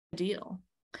deal.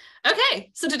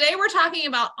 Okay, so today we're talking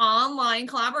about online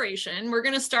collaboration. We're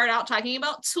going to start out talking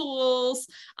about tools.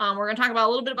 We're going to talk about a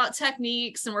little bit about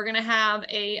techniques, and we're going to have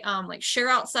a like share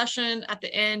out session at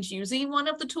the end using one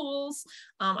of the tools.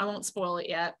 I won't spoil it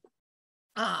yet,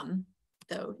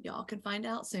 though y'all can find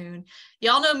out soon.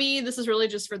 Y'all know me. This is really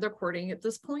just for the recording at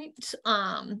this point.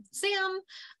 Sam,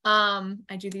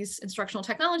 I do these instructional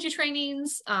technology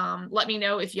trainings. Let me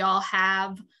know if y'all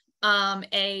have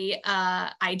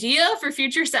idea for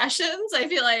future sessions. I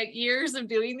feel like years of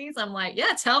doing these, I'm like,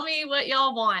 yeah, tell me what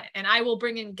y'all want, and I will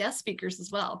bring in guest speakers as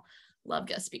well. Love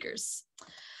guest speakers.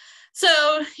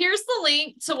 So here's the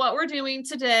link to what we're doing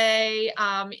today.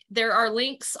 There are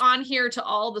links on here to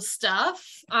all the stuff.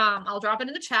 I'll drop it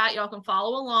in the chat. Y'all can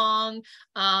follow along.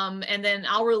 And then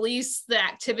I'll release the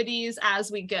activities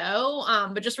as we go.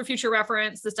 But just for future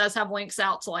reference, this does have links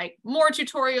out to like more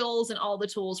tutorials and all the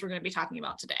tools we're going to be talking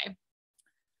about today.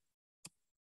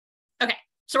 Okay.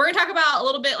 So we're going to talk about a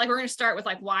little bit, like we're going to start with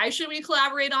like, why should we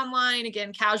collaborate online?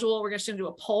 Again, casual, we're just going to do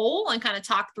a poll and kind of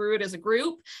talk through it as a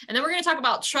group. And then we're going to talk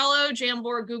about Trello,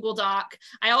 Jamboard, Google Doc.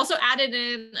 I also added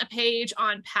in a page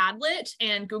on Padlet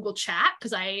and Google Chat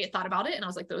because I thought about it and I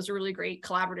was like, those are really great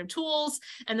collaborative tools.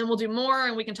 And then we'll do more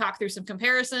and we can talk through some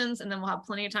comparisons, and then we'll have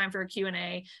plenty of time for a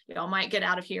Q&A. Y'all might get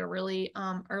out of here really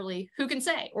early. Who can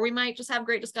say? Or we might just have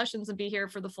great discussions and be here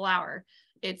for the full hour.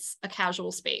 It's a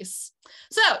casual space.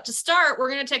 So to start, we're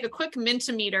going to take a quick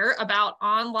Mentimeter about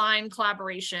online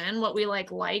collaboration, what we like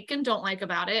and don't like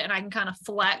about it. And I can kind of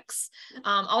flex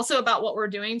also about what we're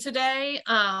doing today.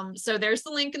 So there's the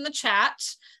link in the chat.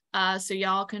 So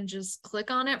y'all can just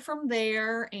click on it from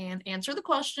there and answer the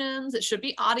questions. It should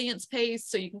be audience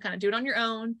paced, so you can kind of do it on your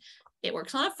own. It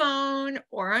works on a phone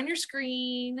or on your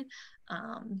screen.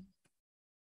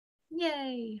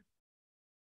 Yay.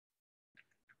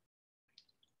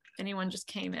 Anyone just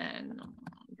came in,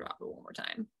 I'll drop it one more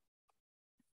time.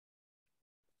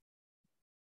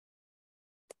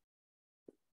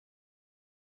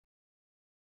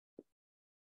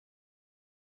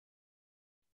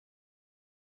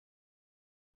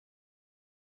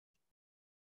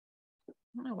 I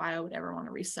don't know why I would ever want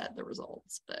to reset the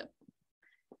results, but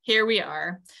here we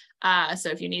are. So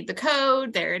if you need the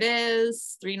code, there it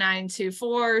is,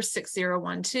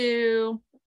 3924-6012.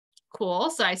 Cool.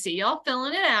 So I see y'all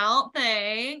filling it out.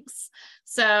 Thanks.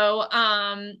 So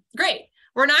great.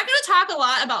 We're not going to talk a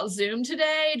lot about Zoom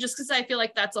today, just because I feel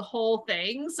like that's a whole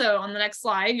thing. So on the next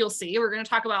slide, you'll see we're going to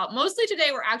talk about, mostly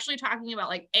today, we're actually talking about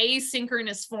like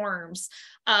asynchronous forms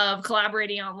of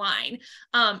collaborating online.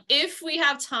 If we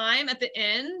have time at the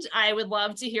end, I would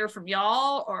love to hear from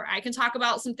y'all, or I can talk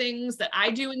about some things that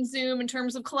I do in Zoom in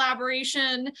terms of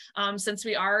collaboration, since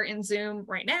we are in Zoom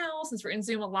right now, since we're in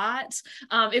Zoom a lot.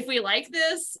 If we like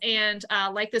this and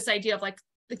like this idea of like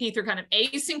thinking through kind of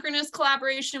asynchronous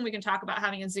collaboration, we can talk about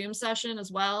having a Zoom session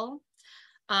as well.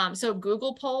 So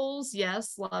Google polls,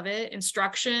 yes, love it.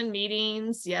 Instruction,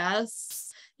 meetings,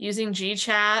 yes. Using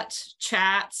GChat,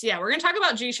 chats. Yeah, we're going to talk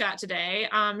about GChat today.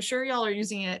 I'm sure y'all are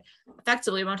using it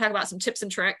effectively. We want to talk about some tips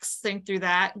and tricks, think through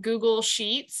that. Google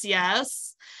Sheets,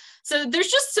 yes. So there's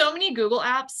just so many Google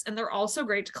apps, and they're also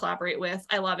great to collaborate with.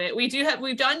 I love it. We've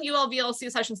done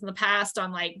ULVLC sessions in the past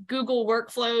on like Google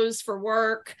workflows for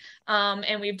work.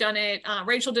 And we've done it.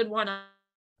 Rachel did one on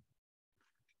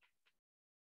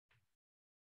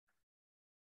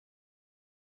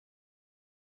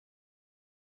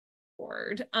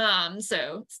board.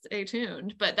 So stay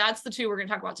tuned, but that's the two we're going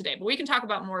to talk about today, but we can talk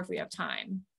about more if we have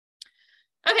time.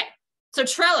 Okay. So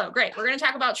Trello, great. We're going to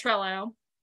talk about Trello.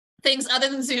 Things other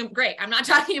than Zoom, great. I'm not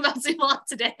talking about Zoom a lot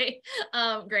today.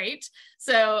 Great.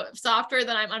 So software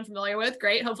that I'm unfamiliar with,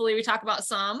 great. Hopefully we talk about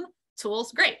some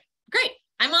tools. Great.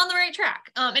 I'm on the right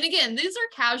track. And again, these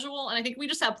are casual, and I think we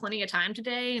just have plenty of time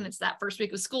today, and it's that first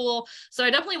week of school. So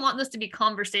I definitely want this to be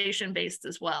conversation based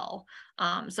as well.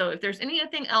 So if there's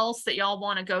anything else that y'all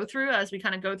want to go through as we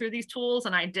kind of go through these tools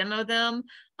and I demo them,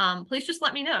 please just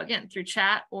let me know, again, through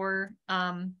chat or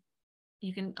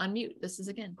you can unmute. This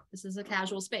is a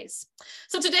casual space.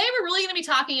 So today we're really going to be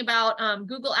talking about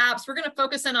Google Apps. We're going to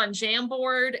focus in on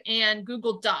Jamboard and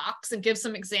Google Docs and give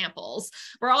some examples.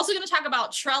 We're also going to talk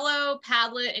about Trello,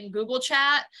 Padlet, and Google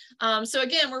Chat. So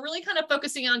again, we're really kind of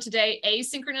focusing on today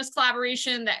asynchronous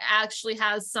collaboration that actually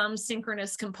has some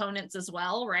synchronous components as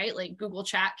well, right? Like Google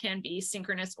Chat can be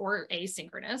synchronous or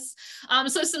asynchronous.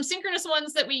 So some synchronous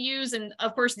ones that we use, and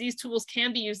of course these tools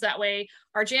can be used that way,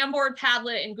 are Jamboard,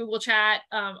 Padlet, and Google Chat.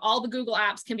 that all the Google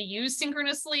apps can be used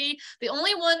synchronously. The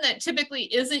only one that typically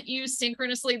isn't used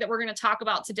synchronously that we're going to talk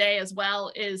about today as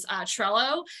well is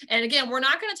Trello. And again, we're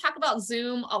not going to talk about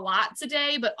Zoom a lot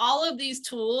today, but all of these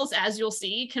tools, as you'll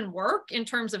see, can work in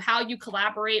terms of how you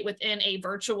collaborate within a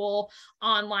virtual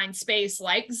online space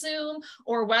like Zoom,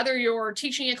 or whether you're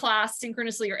teaching a class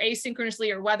synchronously or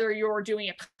asynchronously, or whether you're doing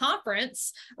a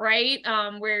conference, right,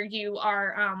 where you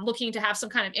are looking to have some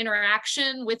kind of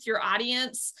interaction with your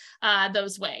audience,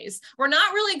 those ways. We're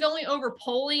not really going over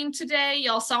polling today.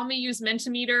 Y'all saw me use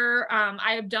Mentimeter.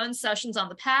 I have done sessions on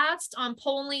the past on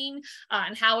polling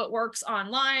and how it works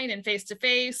online and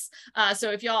face-to-face.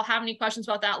 So if y'all have any questions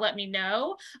about that, let me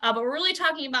know. But we're really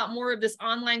talking about more of this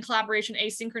online collaboration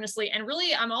asynchronously. And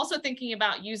really, I'm also thinking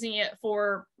about using it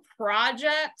for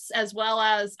projects as well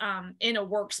as in a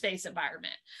workspace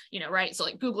environment, right? So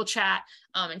like Google Chat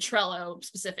and Trello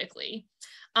specifically.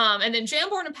 And then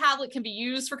Jamboard and Padlet can be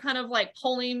used for kind of like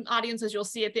polling audience, as you'll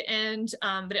see at the end,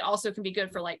 but it also can be good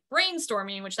for like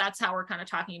brainstorming, which that's how we're kind of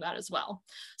talking about as well.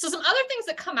 So some other things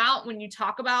that come out when you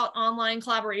talk about online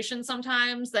collaboration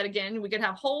sometimes that, again, we could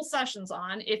have whole sessions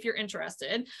on if you're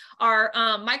interested, are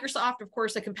Microsoft, of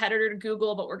course, a competitor to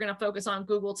Google, but we're going to focus on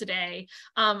Google today.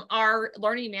 Our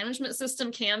learning management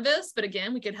system, Canvas, but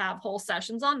again, we could have whole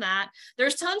sessions on that.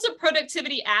 There's tons of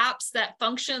productivity apps that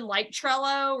function like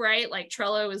Trello, right? Like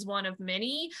Trello is one of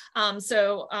many.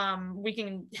 So we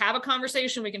can have a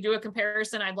conversation, we can do a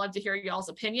comparison. I'd love to hear y'all's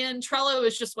opinion. Trello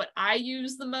is just what I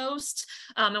use the most.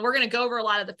 And we're going to go over a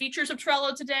lot of the features of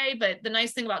Trello today, but the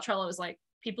nice thing about Trello is like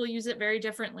people use it very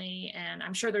differently, and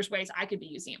I'm sure there's ways I could be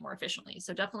using it more efficiently.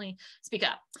 So definitely speak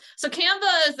up. So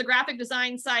Canva is the graphic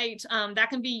design site that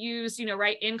can be used,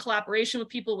 right, in collaboration with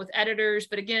people, with editors.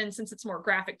 But again, since it's more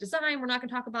graphic design, we're not going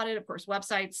to talk about it. Of course,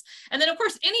 websites. And then, of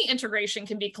course, any integration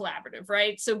can be collaborative,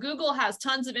 right? So Google has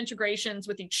tons of integrations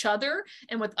with each other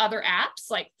and with other apps.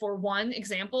 Like for one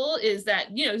example is that,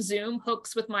 Zoom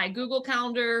hooks with my Google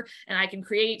Calendar, and I can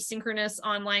create synchronous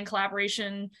online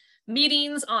collaboration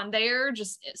meetings on there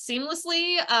just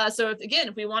seamlessly. So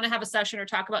if we want to have a session or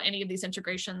talk about any of these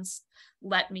integrations,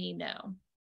 let me know.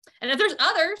 And if there's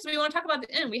others we want to talk about at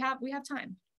the end, we have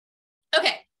time.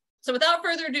 Okay. So without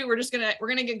further ado, we're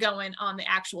gonna get going on the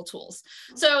actual tools.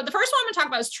 So the first one I'm gonna talk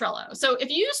about is Trello. So if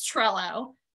you use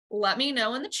Trello, let me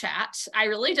know in the chat. I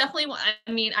really definitely want,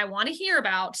 I want to hear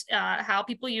about how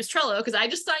people use Trello, because I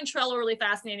just find Trello really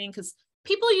fascinating because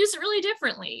people use it really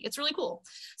differently. It's really cool.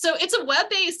 So it's a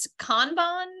web-based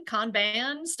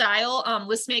Kanban style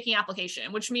list making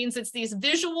application, which means it's these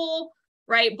visual,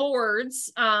 right,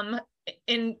 boards, and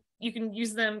you can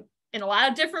use them in a lot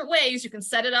of different ways. You can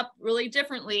set it up really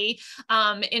differently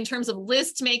in terms of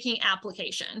list making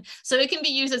application. So it can be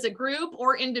used as a group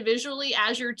or individually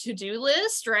as your to-do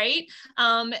list, right?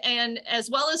 And as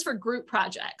well as for group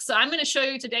projects. So I'm going to show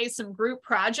you today some group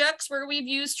projects where we've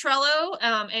used Trello,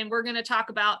 and we're going to talk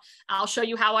about, I'll show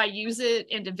you how I use it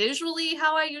individually,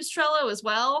 how I use Trello as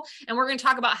well. And we're going to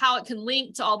talk about how it can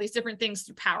link to all these different things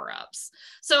through power-ups.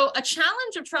 So a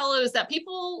challenge of Trello is that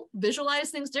people visualize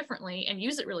things differently and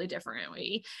use it really differently.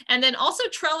 And then also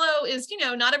Trello is,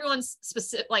 not everyone's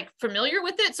familiar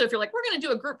with it. So if you're like, we're going to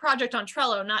do a group project on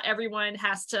Trello, not everyone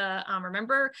has to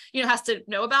remember, has to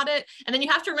know about it. And then you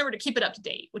have to remember to keep it up to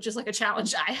date, which is like a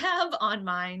challenge I have on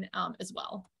mine as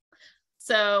well.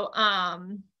 So,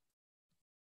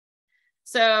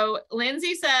 so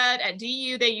Lindsay said at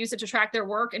DU, they use it to track their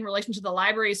work in relation to the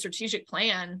library's strategic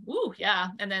plan. Ooh, yeah.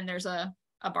 And then there's a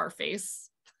bar face.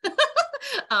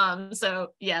 So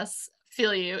yes.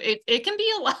 Feel you. It can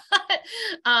be a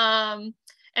lot.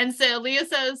 And so Leah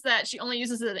says that she only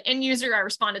uses it as an end user. I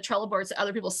respond to Trello boards that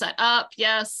other people set up.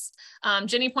 Yes.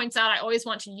 Jenny points out, I always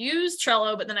want to use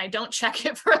Trello, but then I don't check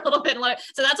it for a little bit.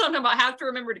 So that's what I'm talking about. I have to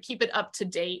remember to keep it up to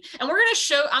date. And I'm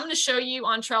going to show you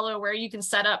on Trello where you can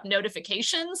set up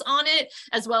notifications on it,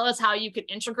 as well as how you could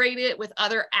integrate it with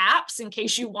other apps in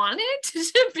case you want it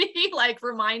to be like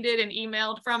reminded and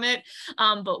emailed from it.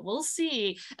 But we'll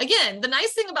see. Again, the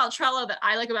nice thing about Trello that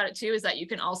I like about it too, is that you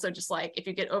can also just if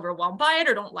you get overwhelmed by it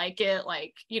or don't like it,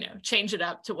 change it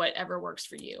up to whatever works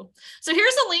for you. So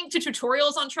here's a link to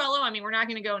tutorials on Trello. We're not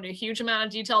going to go into a huge amount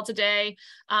of detail today,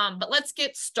 but let's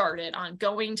get started on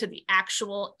going to the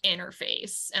actual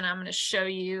interface. And I'm going to show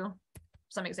you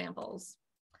some examples.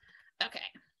 Okay.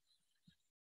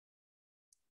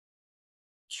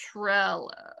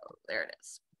 Trello, there it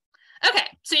is. Okay,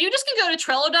 so you just can go to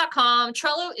Trello.com.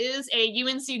 Trello is a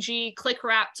UNCG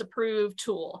ClickWrapped approved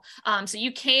tool. So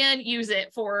you can use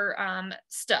it for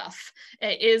stuff.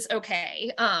 It is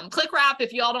okay. ClickWrap,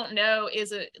 if y'all don't know,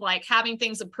 is like having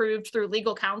things approved through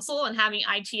legal counsel and having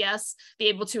ITS be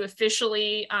able to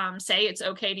officially say it's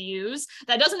okay to use.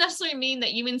 That doesn't necessarily mean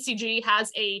that UNCG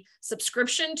has a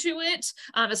subscription to it.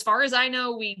 As far as I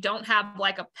know, we don't have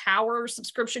like a power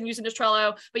subscription using this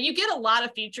Trello, but you get a lot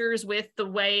of features with the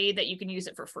way that you can use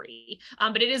it for free,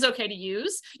 but it is okay to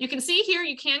use. You can see here,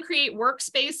 you can create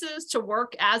workspaces to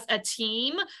work as a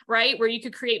team, right? Where you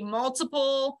could create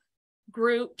multiple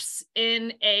groups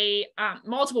in a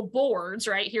multiple boards,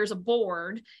 right? Here's a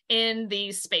board in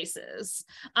these spaces.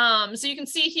 So you can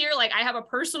see here, like I have a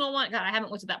personal one. God, I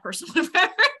haven't looked at that personal one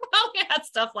forever. We had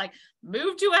stuff like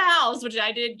move to a house, which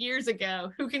I did years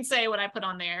ago. Who can say what I put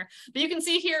on there? But you can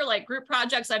see here, like group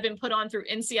projects I've been put on through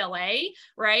NCLA,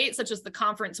 right? Such as the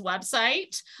conference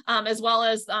website, as well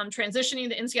as transitioning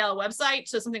the NCLA website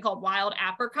to something called Wild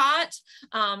Apricot.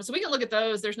 So we can look at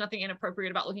those. There's nothing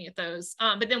inappropriate about looking at those.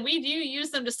 But then we do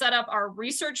use them to set up our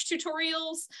research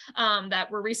tutorials that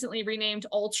were recently renamed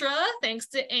Ultra, thanks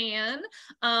to Anne.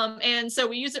 And so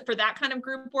we use it for that kind of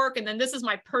group work. And then this is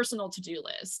my personal to-do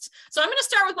list. So I'm going to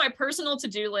start with my personal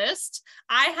to-do list.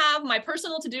 I have my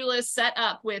personal to-do list set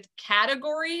up with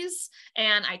categories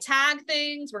and I tag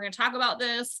things. We're going to talk about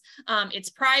this. It's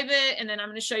private. And then I'm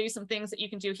going to show you some things that you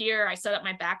can do here. I set up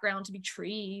my background to be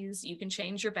trees. You can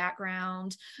change your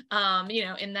background, you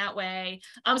know, in that way.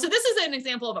 So this is an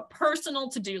example of a personal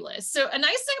to-do list. So a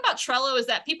nice thing about Trello is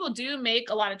that people do make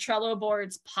a lot of Trello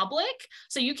boards public.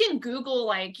 So you can Google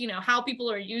like, you know, how people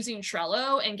are using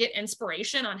Trello and get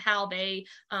inspiration on how they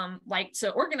like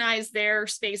to organize their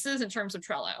spaces in terms of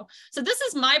Trello. So this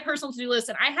is my personal to-do list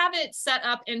and I have it set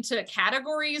up into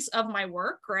categories of my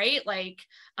work, right? Like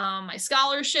my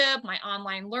scholarship, my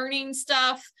online learning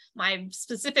stuff, my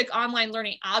specific online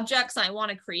learning objects I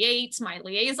want to create, my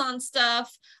liaison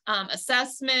stuff,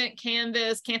 assessment,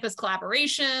 Canvas, campus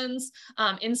collaborations,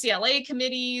 NCLA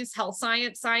committees, health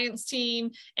science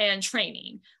team, and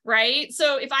training, right?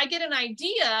 So if I get an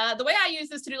idea, the way I use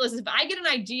this to-do list is if I get an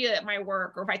idea at my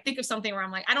work, or if I think of something where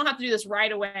I'm like, I don't have to do this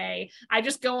right away, I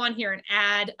just go on here and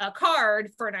add a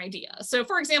card for an idea. So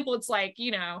for example, it's like,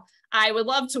 you know, I would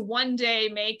love to one day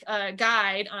make a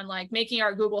guide on like making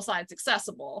our Google Slides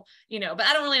accessible, you know, but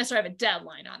I don't really necessarily have a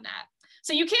deadline on that.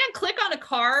 So you can click on a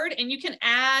card and you can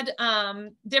add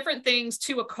different things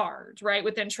to a card, right,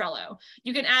 within Trello.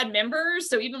 You can add members.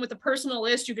 So even with a personal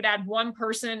list, you could add one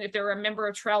person if they're a member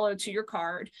of Trello to your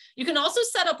card. You can also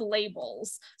set up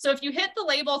labels. So if you hit the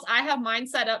labels, I have mine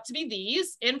set up to be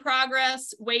these: in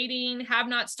progress, waiting, have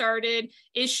not started,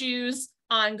 issues,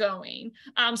 ongoing.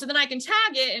 So then I can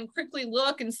tag it and quickly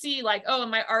look and see like, oh,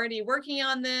 am I already working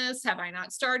on this? Have I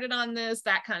not started on this?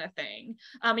 That kind of thing.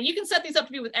 And you can set these up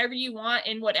to be whatever you want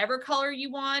in whatever color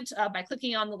you want by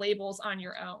clicking on the labels on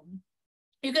your own.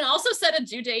 You can also set a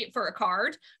due date for a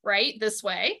card, right? This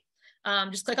way.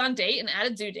 Just click on date and add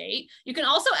a due date. You can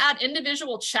also add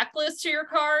individual checklists to your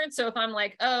card. So if I'm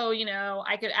like, oh, you know,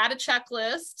 I could add a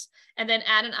checklist and then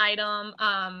add an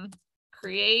item,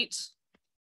 create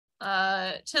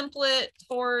template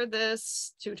for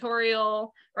this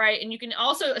tutorial, right? And you can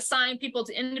also assign people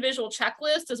to individual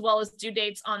checklists as well as due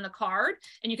dates on the card,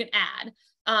 and you can add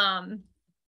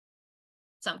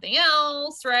something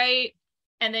else, right?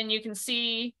 And then you can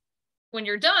see when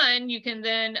you're done, you can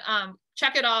then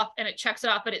check it off and it checks it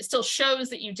off, but it still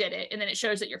shows that you did it. And then it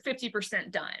shows that you're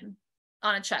 50% done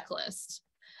on a checklist.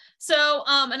 So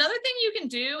another thing you can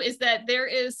do is that there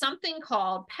is something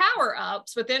called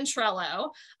power-ups within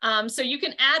Trello. So you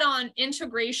can add on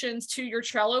integrations to your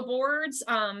Trello boards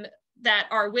that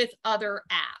are with other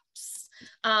apps.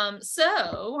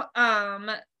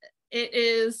 It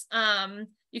is,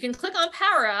 you can click on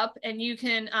Power Up and you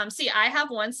can see I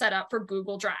have one set up for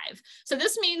Google Drive. So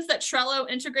this means that Trello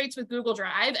integrates with Google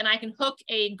Drive and I can hook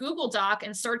a Google Doc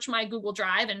and search my Google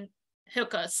Drive and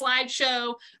hook a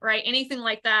slideshow, right? Anything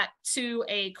like that to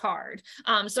a card.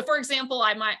 So for example,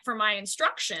 for my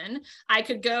instruction, I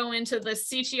could go into the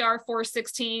CTR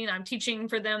 416. I'm teaching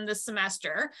for them this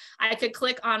semester. I could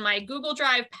click on my Google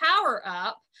Drive Power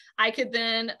Up. I could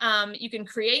then, you can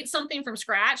create something from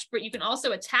scratch, but you can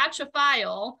also attach a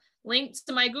file linked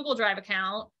to my Google Drive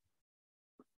account,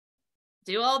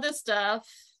 do all this stuff.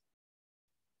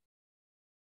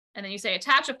 And then you say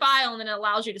attach a file, and then it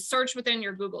allows you to search within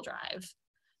your Google Drive.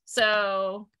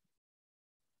 So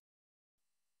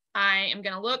I am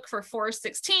going to look for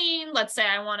 416. Let's say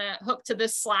I want to hook to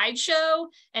this slideshow.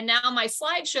 And now my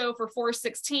slideshow for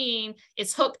 416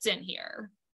 is hooked in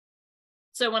here.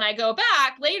 So when I go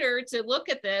back later to look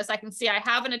at this, I can see I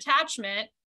have an attachment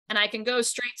and I can go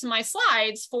straight to my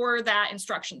slides for that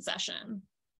instruction session.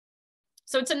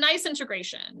 So it's a nice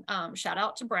integration. Shout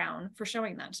out to Brown for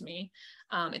showing that to me.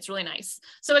 It's really nice.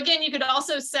 So again, you could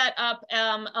also set up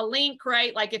a link,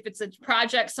 right? Like if it's a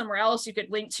project somewhere else, you could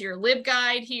link to your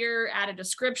LibGuide here, add a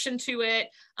description to it.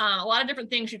 A lot of different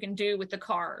things you can do with the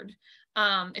card.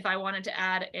 If I wanted to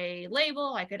add a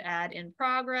label, I could add in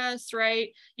progress, right?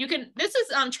 You can, this is,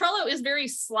 Trello is very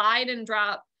slide and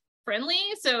drop friendly.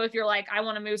 So if you're like, I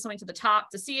want to move something to the top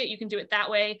to see it, you can do it that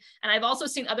way. And I've also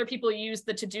seen other people use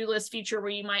the to-do list feature where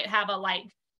you might have a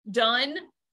like done,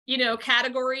 you know,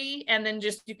 category, and then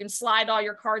just you can slide all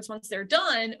your cards once they're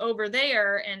done over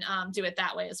there and do it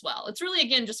that way as well. It's really,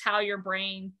 again, just how your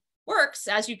brain works.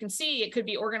 As you can see, it could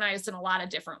be organized in a lot of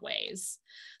different ways.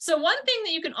 So one thing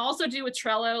that you can also do with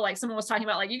Trello, like someone was talking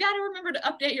about, like you got to remember to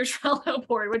update your Trello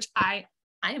board, which I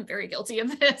am very guilty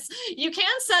of this. You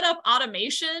can set up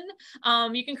automation.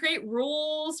 You can create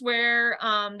rules where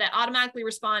that automatically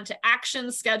respond to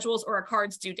actions, schedules, or a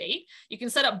card's due date. You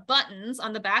can set up buttons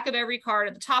on the back of every card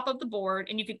at the top of the board,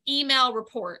 and you can email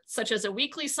reports, such as a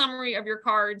weekly summary of your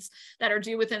cards that are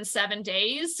due within 7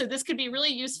 days. So this could be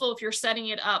really useful if you're setting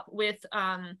it up with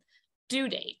due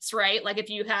dates, right? Like if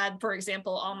you had, for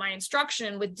example, all my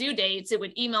instruction with due dates, it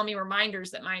would email me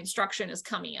reminders that my instruction is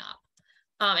coming up.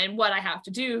 And what I have to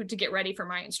do to get ready for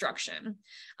my instruction.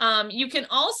 You can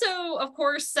also, of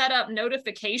course, set up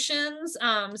notifications.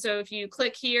 So if you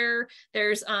click here,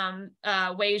 there's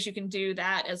ways you can do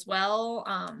that as well.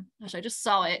 Gosh, I just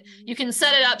saw it. You can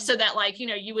set it up so that, like, you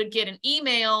know, you would get an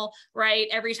email, right,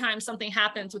 every time something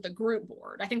happens with a group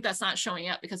board. I think that's not showing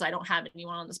up because I don't have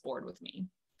anyone on this board with me.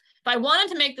 If I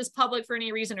wanted to make this public for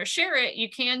any reason or share it, you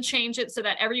can change it so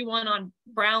that everyone on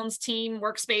Brown's team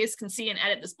workspace can see and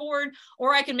edit this board,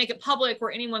 or I can make it public where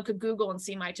anyone could Google and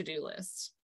see my to-do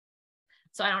list.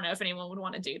 So I don't know if anyone would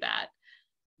want to do that.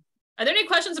 Are there any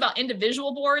questions about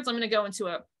individual boards? I'm going to go into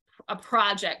a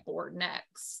project board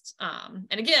next. And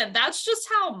again, that's just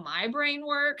how my brain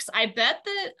works. I bet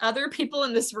that other people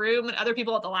in this room and other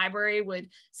people at the library would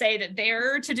say that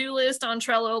their to-do list on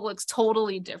Trello looks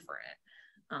totally different.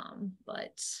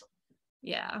 But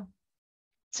yeah.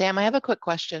 Sam, I have a quick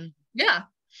question. Yeah.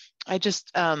 I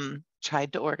just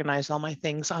tried to organize all my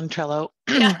things on Trello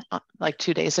like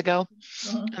 2 days ago,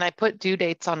 and I put due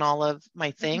dates on all of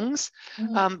my things,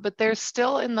 but they're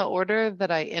still in the order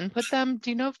that I input them. Do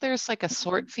you know if there's like a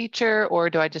sort feature, or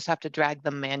do I just have to drag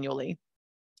them manually?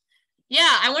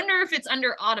 Yeah, I wonder if it's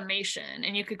under automation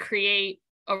and you could create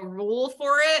a rule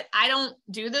for it. I don't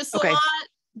do this a lot,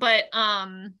 but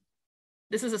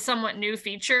this is a somewhat new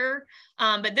feature,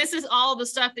 but this is all the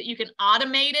stuff that you can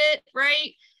automate it,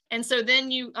 right? And so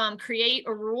then you create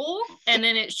a rule, and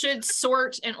then it should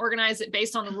sort and organize it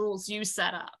based on the rules you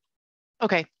set up.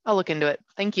 Okay, I'll look into it.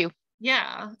 Thank you.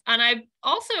 Yeah, and I've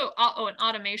also, and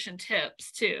automation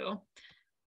tips too.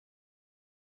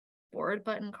 Board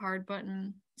button, card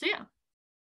button, so yeah.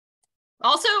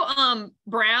 Also,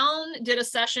 Brown did a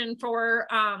session for,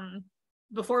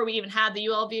 before we even had the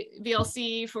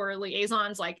ULVLC for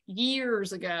liaisons like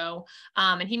years ago.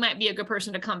 And he might be a good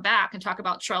person to come back and talk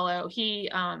about Trello.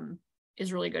 He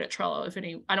is really good at Trello. If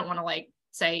any, I don't want to like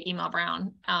say email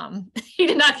Brown. He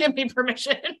did not give me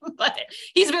permission, but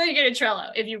he's very good at Trello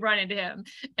if you run into him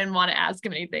and want to ask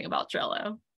him anything about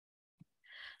Trello.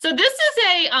 So this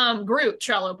is a group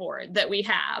Trello board that we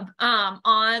have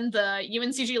on the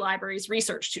UNCG Library's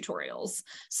research tutorials.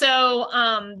 So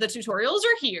the tutorials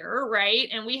are here, right?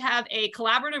 And we have a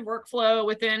collaborative workflow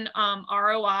within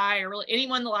ROI, or really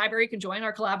anyone in the library can join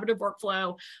our collaborative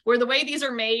workflow, where the way these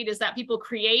are made is that people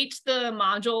create the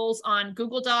modules on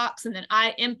Google Docs, and then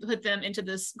I input them into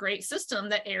this great system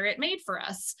that Erit made for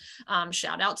us.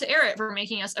 Shout out to Erit for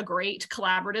making us a great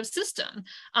collaborative system,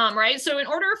 right? So in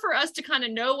order for us to kind of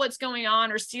know what's going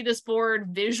on or see this board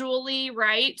visually,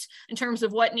 right, in terms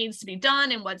of what needs to be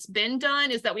done and what's been done,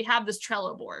 is that we have this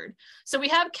Trello board. So we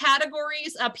have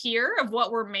categories up here of what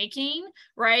we're making,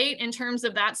 right, in terms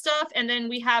of that stuff. And then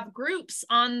we have groups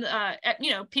on,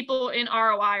 you know, people in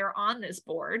ROI are on this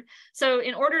board. So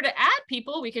in order to add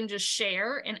people, we can just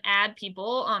share and add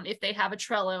people if they have a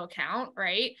Trello account,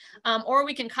 right? Or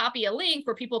we can copy a link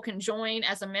where people can join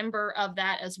as a member of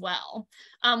that as well.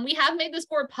 We have made this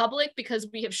board public because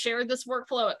we have shared this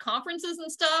workflow at conferences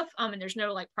and stuff, and there's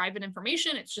no like private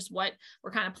information. It's just what we're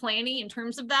kind of planning in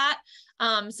terms of that.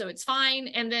 So it's fine.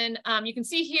 And then you can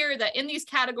see here that in these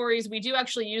categories, we do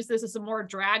actually use this as a more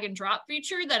drag and drop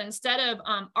feature, that instead of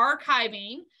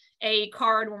archiving a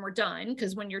card when we're done,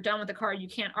 because when you're done with the card, you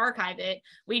can't archive it,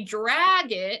 we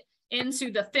drag it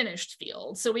into the finished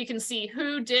field. So we can see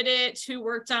who did it, who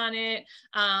worked on it,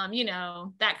 you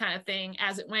know, that kind of thing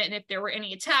as it went. And if there were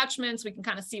any attachments, we can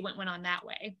kind of see what went on that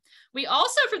way. We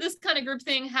also, for this kind of group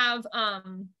thing, have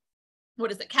what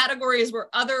is it, categories where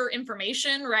other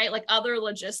information, right? Like other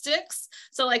logistics.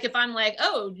 So like if I'm like,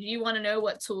 oh, do you want to know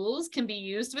what tools can be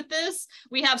used with this?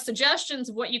 We have suggestions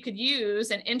of what you could use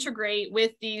and integrate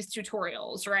with these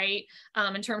tutorials, right?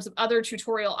 In terms of other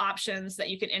tutorial options that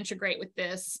you can integrate with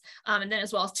this. And then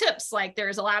as well as tips, like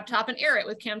there's a laptop and Air It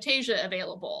with Camtasia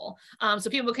available.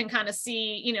 So people can kind of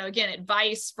see, you know, again,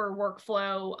 advice for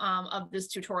workflow of this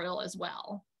tutorial as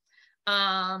well.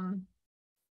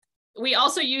 We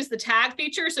also use the tag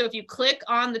feature. So if you click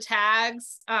on the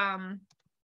tags,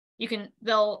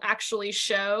 they'll actually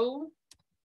show,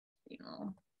 you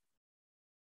know,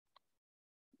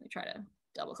 let me try to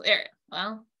double click. There,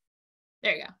 well,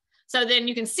 there you go. So then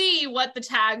you can see what the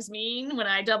tags mean when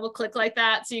I double click like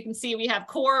that. So you can see we have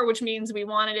core, which means we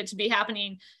wanted it to be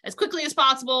happening as quickly as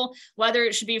possible, whether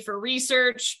it should be for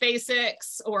research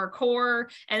basics or core,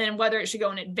 and then whether it should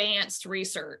go in advanced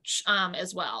research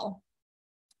as well.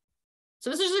 So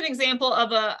this is an example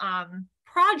of a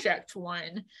project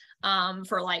one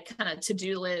for like kind of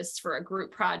to-do list for a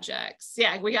group projects.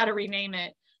 Yeah, we got to rename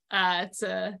it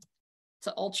to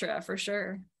Ultra for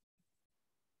sure.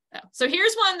 Yeah. So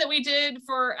here's one that we did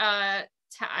for, I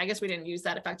guess we didn't use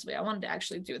that effectively. I wanted to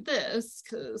actually do this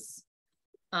because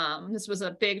this was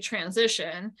a big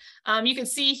transition. You can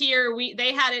see here,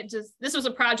 this was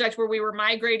a project where we were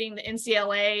migrating the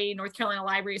NCLA, North Carolina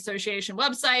Library Association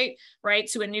website, right,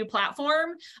 to a new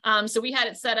platform. So we had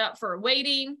it set up for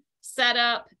waiting,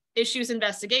 setup, issues,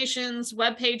 investigations,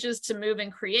 web pages to move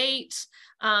and create,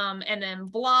 and then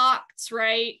blocked,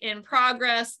 right, in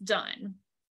progress, done,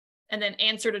 and then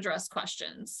answered address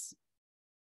questions.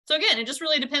 So again, it just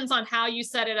really depends on how you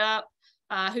set it up,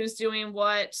 who's doing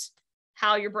what,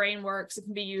 how your brain works. It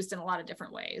can be used in a lot of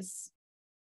different ways.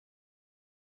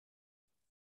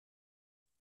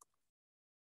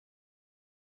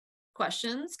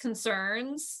 Questions,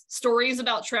 concerns, stories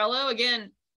about Trello.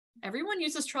 Again, everyone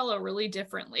uses Trello really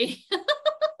differently.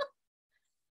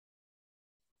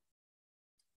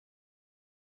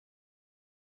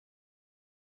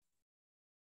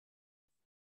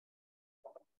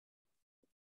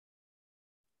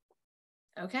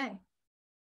 Okay.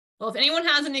 Well, if anyone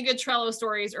has any good Trello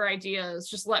stories or ideas,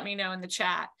 just let me know in the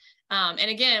chat. And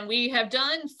again, we have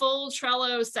done full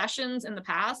Trello sessions in the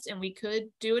past, and we could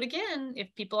do it again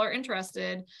if people are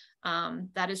interested.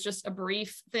 That is just a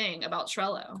brief thing about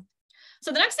Trello.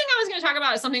 So the next thing I was going to talk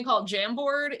about is something called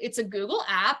Jamboard. It's a Google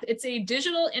app. It's a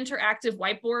digital interactive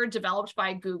whiteboard developed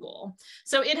by Google.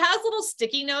 So it has little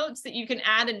sticky notes that you can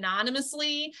add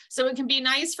anonymously. So it can be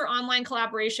nice for online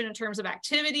collaboration in terms of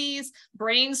activities,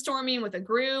 brainstorming with a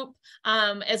group,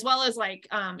 as well as like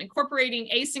incorporating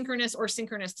asynchronous or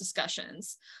synchronous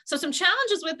discussions. So some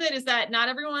challenges with it is that not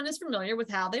everyone is familiar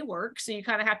with how they work. So you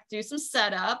kind of have to do some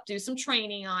setup, do some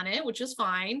training on it, which is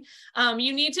fine.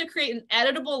 You need to create an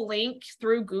editable link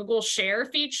through Google Share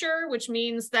feature, which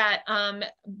means that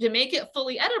to make it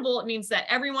fully editable, it means that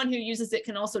everyone who uses it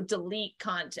can also delete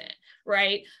content,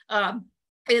 right?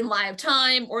 In live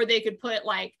time, or they could put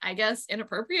like, I guess,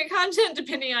 inappropriate content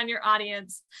depending on your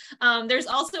audience. There's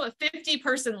also a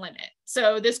 50-person limit.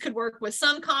 So this could work with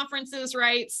some conferences,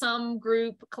 right? Some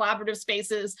group collaborative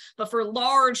spaces, but for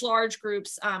large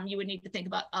groups, you would need to think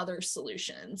about other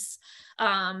solutions.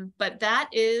 But that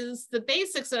is the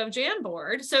basics of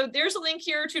Jamboard. So there's a link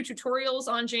here to tutorials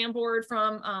on Jamboard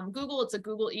from Google. It's a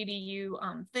Google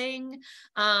EDU thing.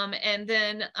 And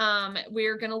then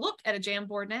we're gonna look at a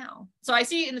Jamboard now. So I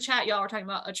see in the chat, y'all are talking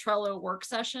about a Trello work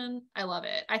session. I love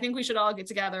it. I think we should all get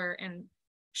together and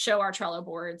show our Trello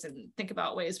boards and think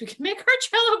about ways we can make our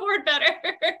Trello board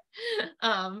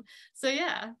better. So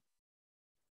yeah.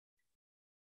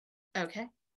 Okay.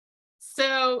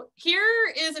 So here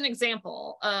is an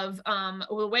example of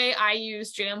the way I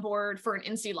use Jamboard for an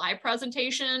NC Live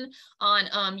presentation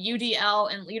on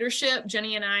UDL and leadership.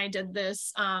 Jenny and I did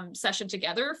this session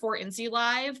together for NC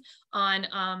Live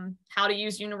on how to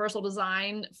use universal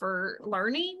design for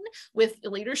learning with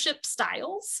leadership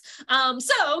styles.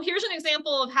 So here's an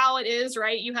example of how it is,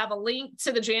 right? You have a link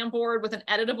to the Jamboard with an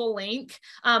editable link.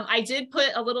 I did put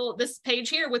this page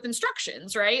here with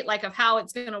instructions, right? Like of how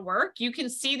it's going to work. You can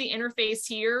see the interface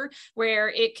here where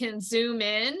it can zoom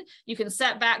in. You can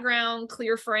set background,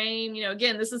 clear frame. You know,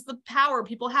 again, this is the power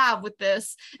people have with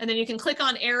this. And then you can click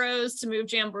on arrows to move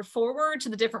Jamboard forward to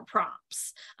the different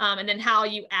prompts, and then how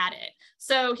you add it.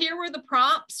 So here were the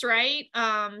prompts, right?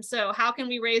 So how can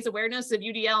we raise awareness of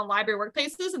UDL and library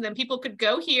workplaces? And then people could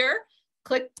go here,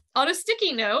 click on a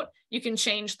sticky note, You can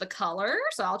change the color.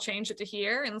 So I'll change it to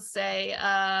here and say,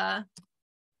 and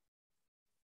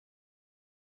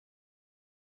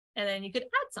then you could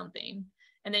add something,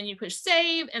 and then you push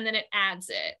save, and then it adds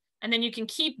it. And then you can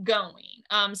keep going.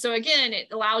 So again, it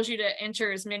allows you to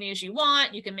enter as many as you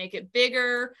want. You can make it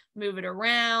bigger, move it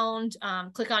around,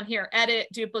 click on here, edit,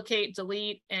 duplicate,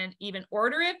 delete, and even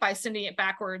order it by sending it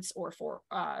backwards or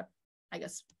I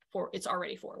guess it's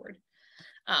already forward.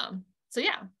 So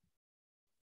yeah.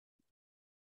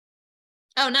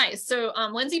 Oh, nice. So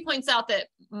Lindsay points out that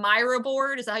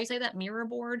Jamboard, is that how you say that?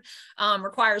 Jamboard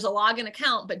requires a login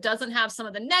account, but doesn't have some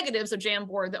of the negatives of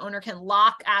Jamboard. The owner can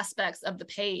lock aspects of the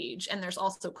page, and there's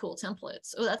also cool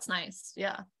templates. Oh, that's nice.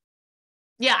 Yeah.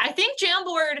 Yeah, I think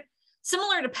Jamboard,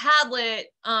 similar to Padlet,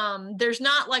 there's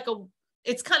not like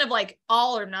it's kind of like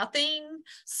all or nothing.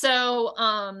 So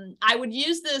I would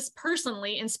use this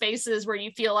personally in spaces where you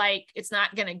feel like it's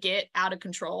not going to get out of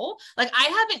control. Like I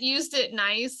haven't used it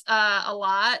a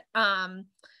lot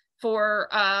for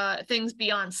things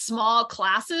beyond small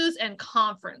classes and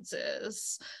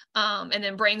conferences, and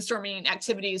then brainstorming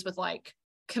activities with like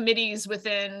committees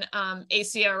within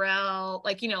ACRL,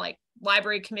 like, like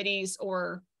library committees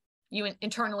or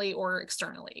internally or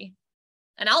externally.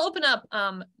 And I'll open up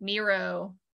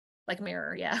Miro, like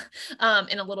Mirror, yeah,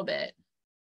 in a little bit.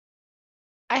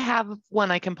 I have one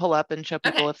I can pull up and show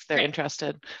people if they're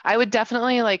interested. I would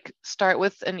definitely like start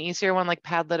with an easier one like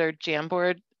Padlet or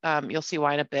Jamboard. You'll see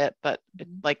why in a bit, but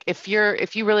like if you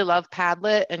really love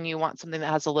Padlet and you want something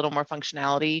that has a little more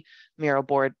functionality, Miro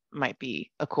board might be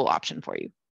a cool option for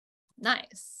you.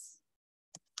 Nice.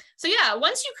 So yeah,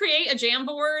 once you create a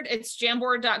Jamboard, it's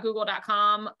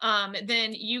jamboard.google.com.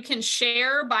 Then you can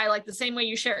share by like the same way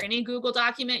you share any Google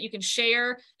document, you can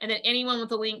share, and then anyone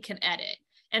with a link can edit.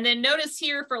 And then notice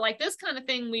here for like this kind of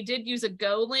thing, we did use a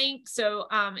Go link. So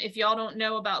if y'all don't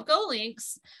know about Go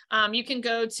links, you can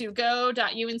go to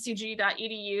go.uncg.edu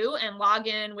and log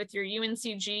in with your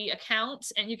UNCG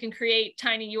account, and you can create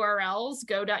tiny URLs,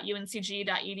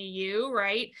 go.uncg.edu,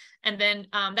 right? And then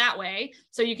that way,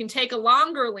 so you can take a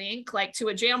longer link like to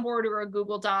a Jamboard or a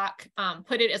Google Doc,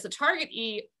 put it as a target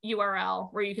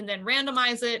URL where you can then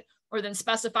randomize it or then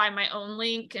specify my own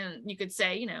link. And you could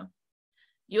say,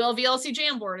 ULVLC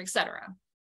Jamboard, etc.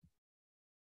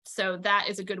 So that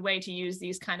is a good way to use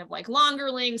these kind of like longer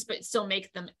links, but still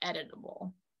make them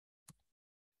editable.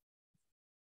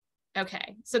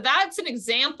 Okay, so that's an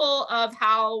example of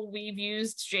how we've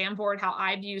used Jamboard, how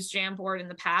I've used Jamboard in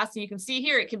the past. And you can see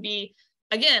here, it can be,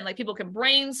 again, like people can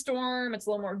brainstorm, it's a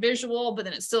little more visual, but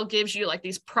then it still gives you like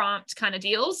these prompt kind of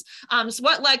deals. So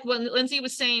like when Lindsay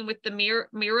was saying with the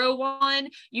Miro one,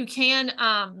 you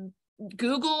can,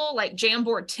 Google like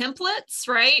Jamboard templates,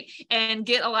 right? And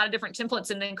get a lot of different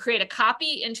templates and then create a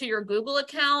copy into your Google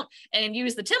account and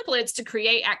use the templates to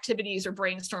create activities or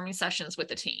brainstorming sessions with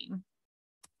the team.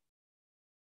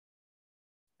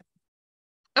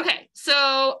 Okay,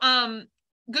 so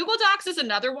Google Docs is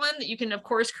another one that you can, of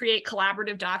course, create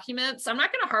collaborative documents. I'm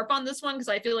not going to harp on this one because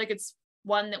I feel like it's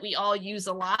one that we all use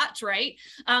a lot, right?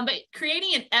 But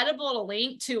creating an editable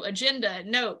link to agenda,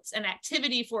 notes, an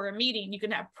activity for a meeting, you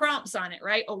can have prompts on it,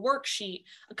 right? A worksheet,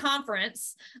 a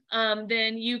conference, then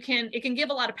it can give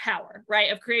a lot of power,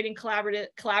 right? Of creating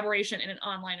collaboration in an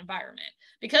online environment.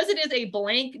 Because it is a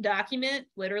blank document,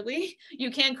 literally, you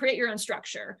can create your own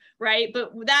structure, right?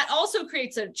 But that also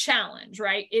creates a challenge,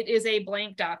 right? It is a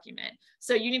blank document.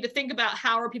 So you need to think about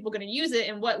how are people going to use it.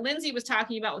 And what Lindsay was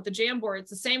talking about with the Jamboard, it's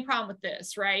the same problem with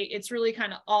this, right? It's really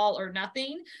kind of all or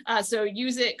nothing. So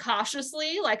use it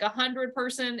cautiously, like 100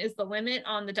 person is the limit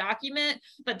on the document,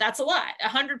 but that's a lot.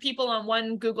 100 people on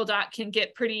one Google Doc can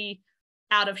get pretty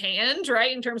out of hand,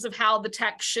 right? In terms of how the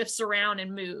text shifts around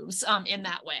and moves in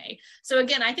that way. So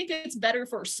again, I think it's better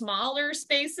for smaller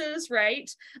spaces,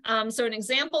 right? So an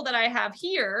example that I have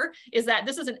here is that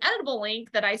this is an editable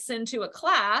link that I send to a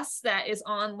class that is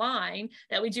online,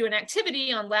 that we do an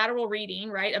activity on lateral reading,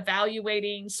 right?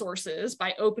 Evaluating sources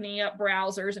by opening up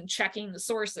browsers and checking the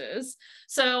sources.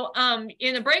 So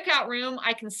in a breakout room,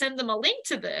 I can send them a link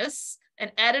to this, an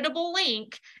editable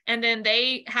link, and then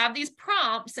they have these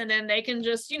prompts, and then they can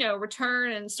just,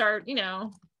 return and start,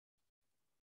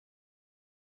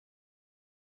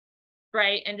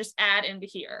 right, and just add into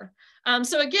here.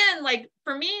 So again, like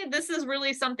for me, this is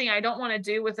really something I don't want to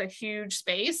do with a huge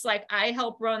space. Like I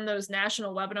help run those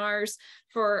national webinars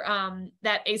for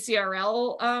that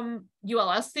ACRL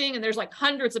ULS thing, and there's like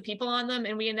hundreds of people on them,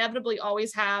 and we inevitably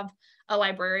always have a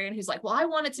librarian who's like, well, I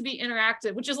want it to be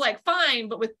interactive, which is like fine,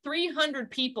 but with 300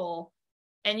 people,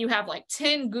 and you have like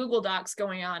 10 Google Docs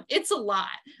going on, it's a lot.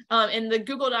 And the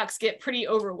Google Docs get pretty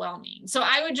overwhelming. So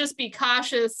I would just be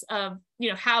cautious of,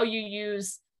 how you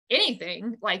use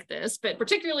anything like this, but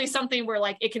particularly something where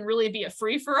like it can really be a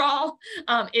free-for-all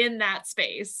in that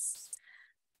space.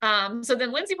 So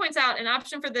then Lindsay points out an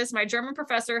option for this. My German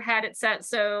professor had it set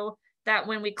so that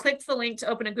when we clicked the link to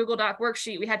open a Google Doc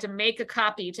worksheet, we had to make a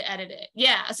copy to edit it.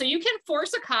 Yeah, so you can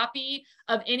force a copy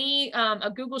of any,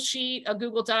 a Google Sheet, a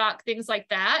Google Doc, things like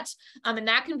that. And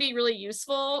that can be really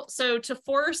useful. So to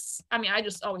force, I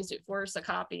just always do force a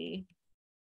copy.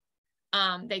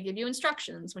 They give you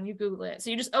instructions when you Google it.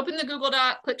 So you just open the Google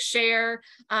Doc, click share,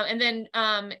 and then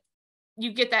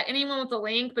you get that anyone with the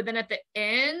link, but then at the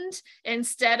end,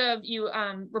 instead of you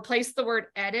replace the word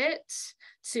edit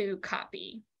to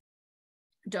copy.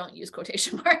 Don't use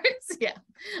quotation marks. Yeah.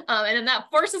 And then that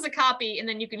forces a copy, and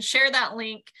then you can share that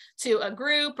link to a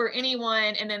group or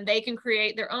anyone, and then they can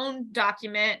create their own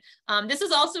document. This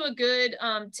is also a good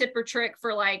tip or trick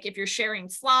for like if you're sharing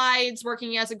slides,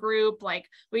 working as a group. Like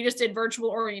we just did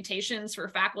virtual orientations for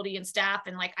faculty and staff,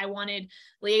 and like I wanted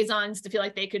liaisons to feel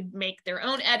like they could make their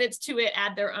own edits to it,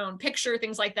 add their own picture,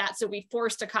 things like that. So we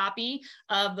forced a copy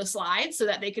of the slides so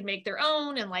that they could make their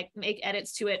own and like make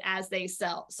edits to it as they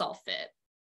saw fit.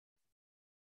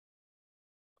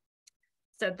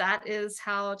 So that is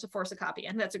how to force a copy.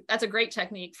 And that's a great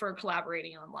technique for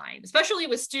collaborating online, especially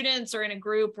with students or in a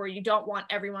group where you don't want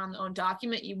everyone on their own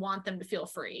document. You want them to feel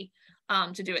free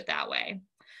to do it that way.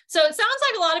 So it sounds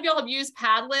like a lot of y'all have used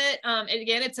Padlet. And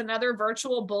again, it's another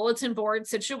virtual bulletin board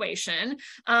situation.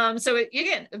 So it,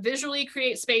 again, visually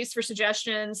create space for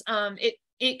suggestions.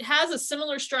 It has a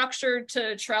similar structure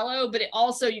to Trello, but it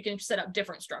also, you can set up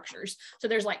different structures. So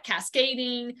there's like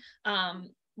cascading,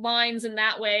 lines in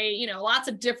that way, lots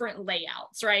of different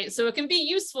layouts, right? So it can be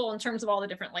useful in terms of all the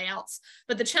different layouts,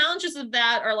 but the challenges of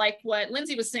that are like what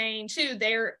Lindsay was saying too,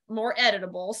 they're more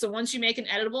editable. So once you make an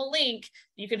editable link,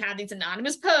 you can have these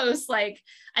anonymous posts. Like,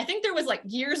 I think there was like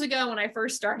years ago when I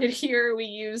first started here, we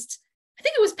used, I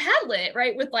think it was Padlet,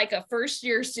 right? With like a first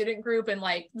year student group, and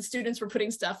like the students were putting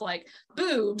stuff like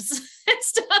boobs and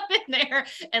stuff in there.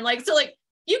 And like, so like,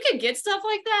 you can get stuff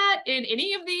like that in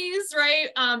any of these, right?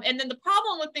 And then the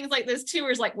problem with things like this too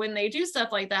is like when they do stuff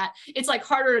like that, it's like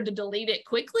harder to delete it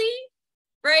quickly,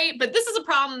 right? But this is a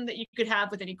problem that you could have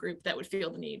with any group that would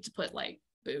feel the need to put like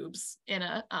boobs in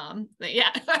a, yeah,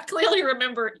 I clearly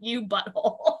remember you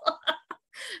butthole.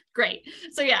 Great.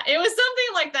 So yeah, it was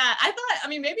something like that. I thought,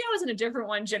 maybe I was in a different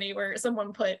one, Jenny, where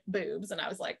someone put boobs and I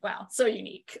was like, wow, so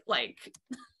unique. Like,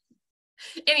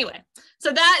 anyway,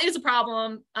 so that is a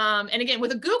problem. And again,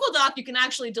 with a Google Doc, you can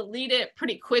actually delete it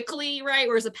pretty quickly, right?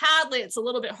 Whereas a Padlet, it's a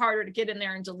little bit harder to get in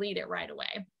there and delete it right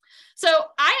away. So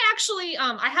I actually,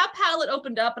 I have Padlet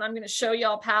opened up, and I'm going to show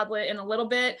y'all Padlet in a little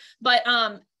bit, but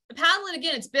Padlet,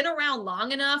 again, it's been around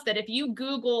long enough that if you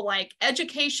Google like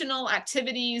educational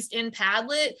activities in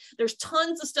Padlet, there's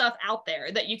tons of stuff out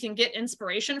there that you can get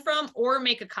inspiration from or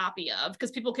make a copy of, because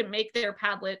people can make their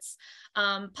Padlets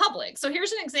public. So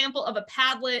here's an example of a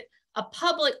Padlet, a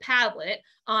public Padlet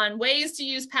on ways to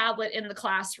use Padlet in the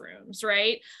classrooms,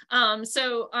 right?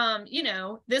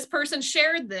 This person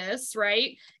shared this,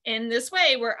 right, in this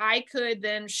way where I could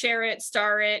then share it,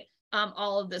 star it,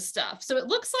 all of this stuff. So it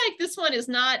looks like this one is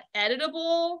not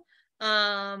editable,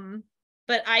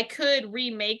 but I could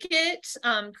remake it,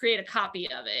 create a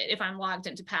copy of it if I'm logged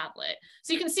into Padlet.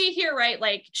 So you can see here, right,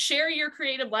 like share your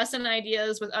creative lesson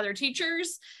ideas with other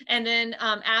teachers. And then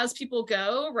as people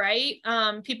go, right,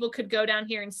 people could go down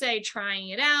here and say, trying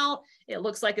it out. It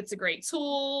looks like it's a great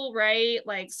tool, right?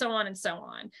 Like so on and so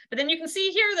on. But then you can see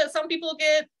here that some people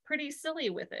get pretty silly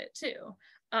with it too.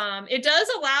 It does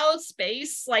allow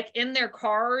space like in their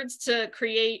cards to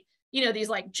create, these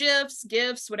like GIFs,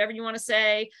 GIFs, whatever you want to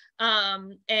say.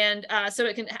 So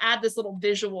it can add this little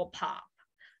visual pop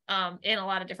in a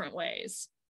lot of different ways.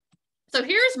 So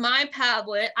here's my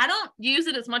Padlet. I don't use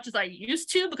it as much as I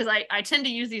used to because I tend to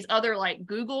use these other like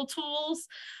Google tools.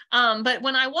 But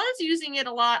when I was using it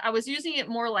a lot, I was using it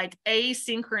more like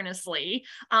asynchronously,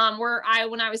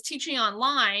 when I was teaching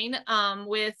online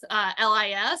with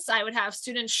LIS, I would have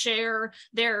students share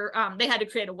their, they had to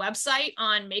create a website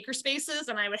on makerspaces,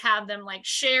 and I would have them like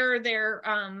share their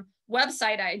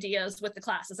website ideas with the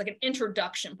class. It's like an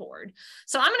introduction board.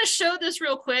 So I'm going to show this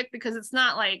real quick because it's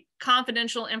not like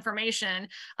confidential information,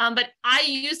 but I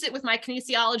used it with my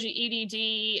kinesiology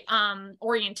EDD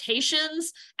orientations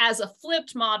as a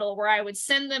flipped model where I would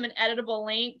send them an editable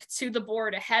link to the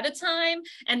board ahead of time,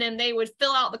 and then they would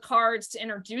fill out the cards to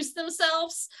introduce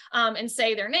themselves and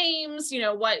say their names, you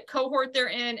know, what cohort they're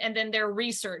in, and then their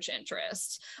research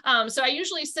interest. So I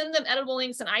usually send them editable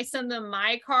links and I send them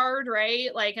my card,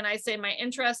 right? Like, and I say my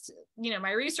interest, you know,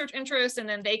 my research interest, and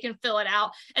then they can fill it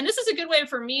out. And this is a good way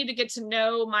for me to get to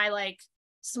know my like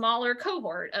smaller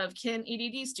cohort of kin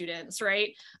EDD students,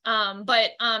 right?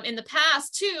 But in the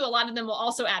past too, a lot of them will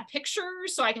also add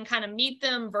pictures so I can kind of meet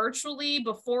them virtually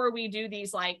before we do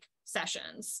these like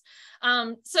sessions.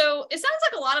 So it sounds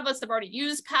like a lot of us have already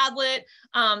used Padlet.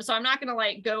 So I'm not going to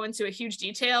like go into a huge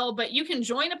detail, but you can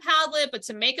join a Padlet, but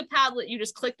to make a Padlet, you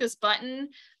just click this button.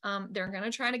 They're going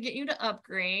to try to get you to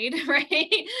upgrade,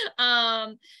 right?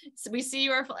 So we see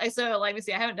your, so let me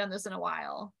see, I haven't done this in a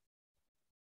while.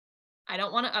 I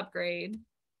don't want to upgrade.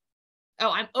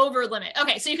 Oh, I'm over limit.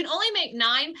 Okay, so you can only make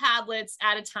 9 Padlets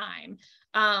at a time.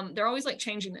 They're always like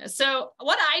changing this. So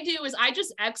what I do is I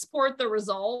just export the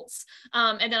results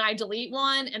and then I delete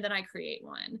one and then I create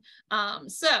one.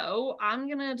 So I'm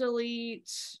gonna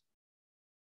delete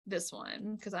this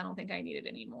one because I don't think I need it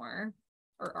anymore,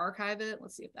 or archive it.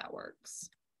 Let's see if that works.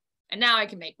 And now I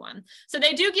can make one. So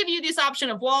they do give you this option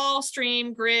of wall,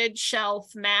 stream, grid,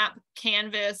 shelf, map,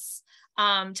 canvas,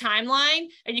 timeline,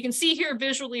 and you can see here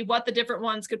visually what the different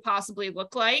ones could possibly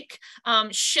look like.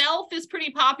 Shelf is pretty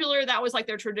popular. That was like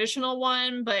their traditional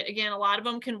one, but again, a lot of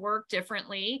them can work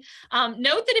differently. Note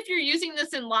that if you're using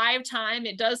this in live time,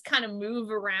 it does kind of move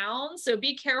around. So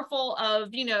be careful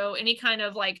of, you know, any kind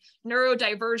of like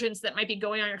neurodivergence that might be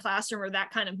going on in your classroom, or that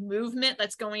kind of movement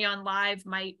that's going on live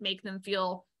might make them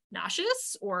feel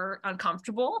nauseous or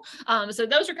uncomfortable. So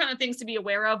those are kind of things to be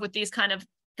aware of with these kind of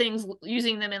things,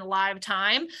 using them in live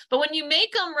time. But when you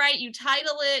make them, right, you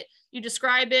title it, you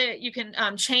describe it, you can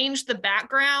change the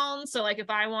background. So like if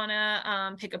I want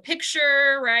to pick a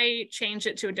picture, right, change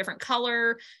it to a different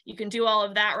color, you can do all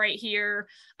of that right here.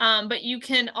 But you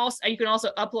can also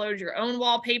upload your own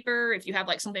wallpaper if you have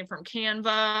like something from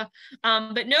Canva.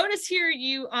 But notice here,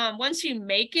 you once you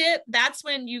make it, that's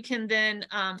when you can then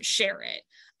share it.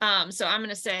 So I'm going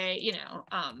to say, you know,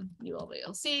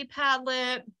 ULVLC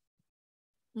Padlet.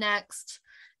 Next,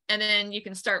 and then you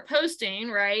can start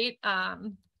posting, right? But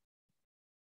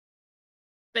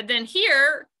then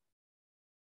here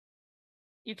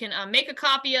you can make a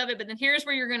copy of it, but then here's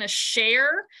where you're going to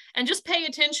share, and just pay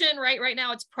attention, right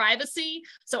now it's privacy,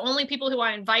 so only people who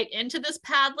I invite into this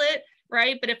Padlet,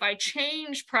 right? But if I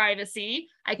change privacy,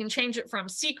 I can change it from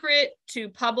secret to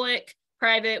public,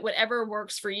 private, whatever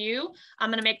works for you. I'm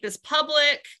going to make this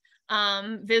public.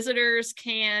 Visitors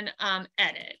can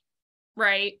edit,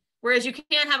 right? Whereas you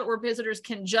can't have it where visitors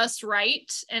can just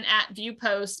write and view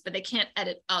posts, but they can't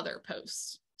edit other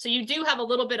posts. So you do have a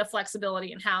little bit of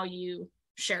flexibility in how you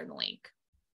share the link.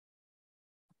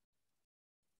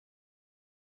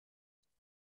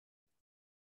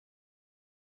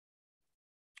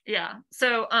 Yeah,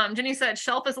 so Jenny said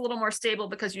shelf is a little more stable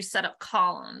because you set up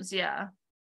columns. Yeah,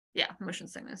 motion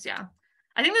sickness, yeah.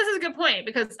 I think this is a good point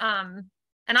because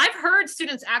and I've heard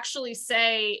students actually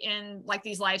say in like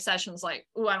these live sessions, like,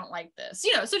 "Oh, I don't like this,"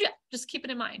 you know. So yeah, just keep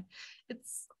it in mind.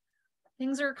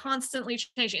 Things are constantly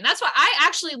changing. And that's why I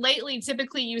actually lately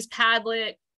typically use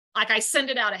Padlet. Like I send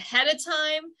it out ahead of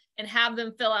time and have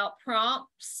them fill out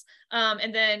prompts,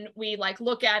 and then we like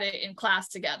look at it in class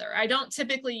together. I don't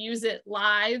typically use it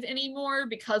live anymore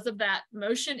because of that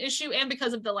motion issue and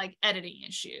because of the like editing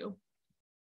issue.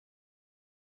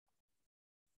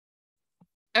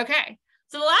 Okay.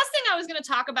 So the last thing I was going to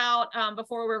talk about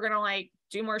before we're going to like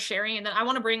do more sharing, and then I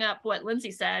want to bring up what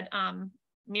Lindsay said,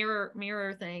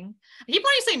 mirror thing. I keep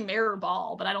wanting to say mirror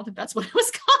ball, but I don't think that's what it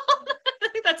was called. I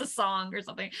think that's a song or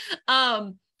something.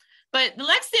 But the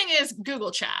next thing is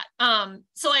Google Chat.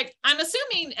 So like, I'm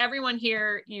assuming everyone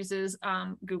here uses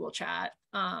Google Chat.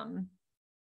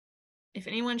 If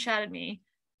anyone chatted me,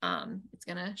 it's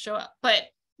going to show up. But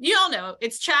you all know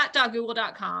it's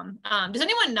chat.google.com. Does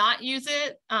anyone not use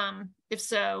it? If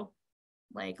so,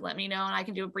 like, let me know and I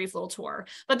can do a brief little tour.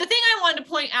 But the thing I wanted to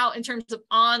point out in terms of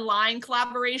online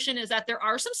collaboration is that there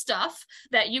are some stuff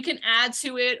that you can add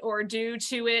to it or do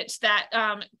to it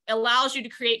that allows you to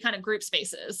create kind of group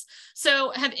spaces.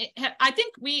 So I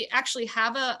think we actually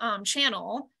have a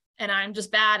channel, and I'm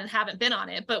just bad and haven't been on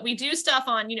it. But we do stuff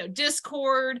on, you know,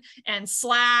 Discord and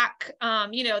Slack,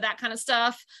 you know, that kind of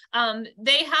stuff.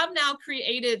 They have now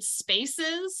created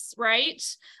spaces, right?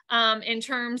 In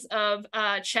terms of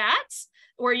chats,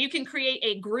 where you can create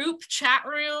a group chat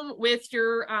room with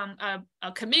your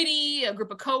a committee, a group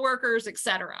of coworkers,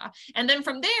 etc. And then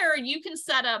from there, you can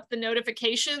set up the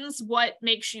notifications, what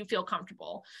makes you feel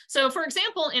comfortable. So for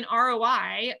example, in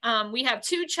ROI, we have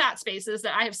 2 chat spaces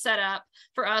that I have set up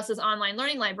for us as online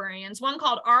learning librarians. One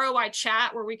called ROI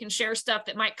Chat, where we can share stuff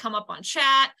that might come up on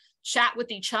chat with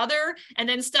each other, and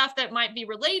then stuff that might be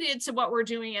related to what we're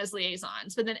doing as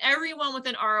liaisons. But then everyone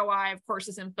within ROI, of course,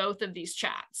 is in both of these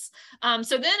chats.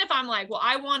 So then if I'm like, well,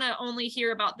 I want to only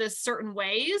hear about this certain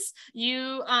ways,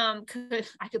 you I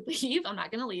could leave. I'm not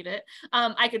going to leave it.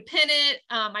 I could pin it.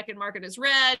 I could mark it as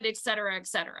read, et cetera, et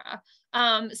cetera.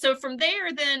 So from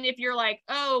there, then if you're like,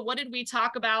 oh, what did we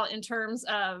talk about in terms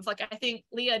of, like, I think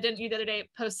Leah, didn't you the other day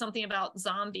post something about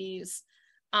zombies,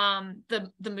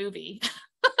 the movie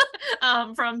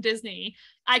from Disney?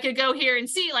 I could go here and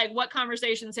see like what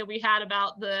conversations have we had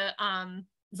about the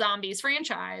zombies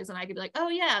franchise, and I could be like, oh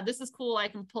yeah, this is cool. I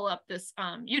can pull up this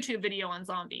YouTube video on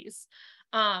zombies.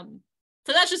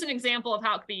 So that's just an example of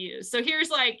how it could be used. So here's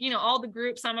like, you know, all the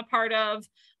groups I'm a part of.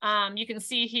 You can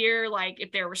see here, like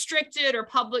if they're restricted or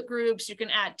public groups, you can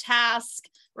add tasks,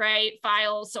 right?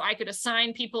 Files. So I could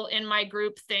assign people in my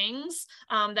group things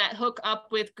that hook up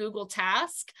with Google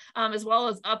Task, as well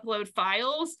as upload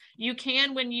files. You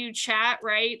can, when you chat,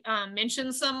 right,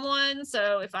 mention someone.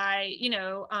 So if I, you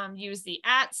know, use the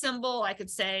 @ symbol, I could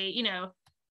say, you know,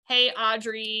 hey,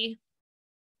 Audrey,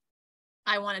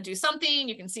 I want to do something.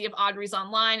 You can see if Audrey's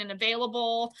online and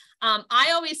available. I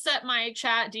always set my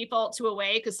chat default to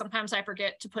away because sometimes I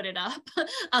forget to put it up.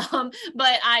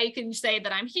 But I can say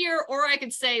that I'm here, or I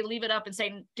could say leave it up and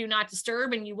say do not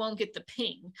disturb, and you won't get the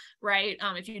ping, right?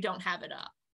 If you don't have it up.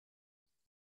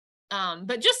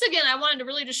 But just again, I wanted to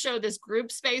really just show this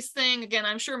group space thing. Again,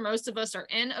 I'm sure most of us are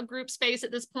in a group space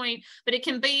at this point, but it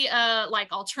can be a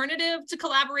like alternative to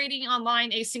collaborating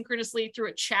online asynchronously through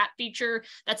a chat feature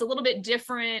that's a little bit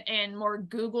different and more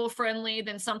Google friendly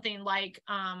than something like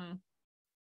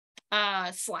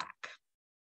Slack.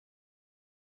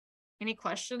 Any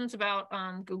questions about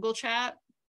Google Chat?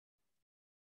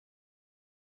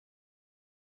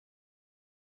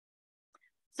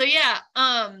 So yeah,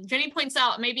 Jenny points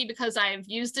out maybe because I've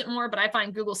used it more, but I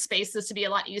find Google Spaces to be a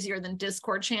lot easier than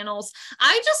Discord channels.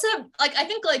 I just have, like, I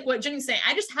think like what Jenny's saying,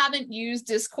 I just haven't used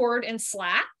Discord and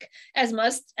Slack as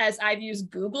much as I've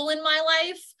used Google in my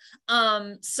life.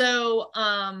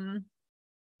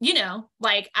 You know,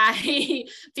 like I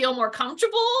feel more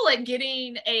comfortable like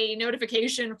getting a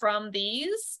notification from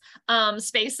these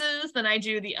spaces than I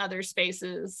do the other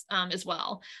spaces as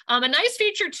well. A nice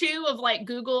feature too of like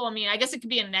Google, I mean, I guess it could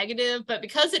be a negative, but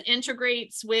because it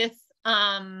integrates with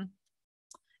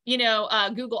you know,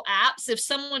 Google Apps, if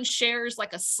someone shares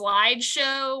like a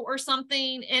slideshow or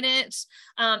something in it,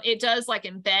 it does like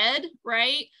embed,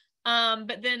 right?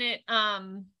 But then it,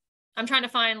 I'm trying to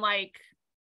find like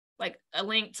a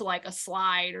link to like a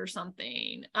slide or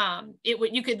something.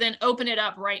 You could then open it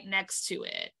up right next to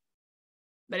it.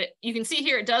 But you can see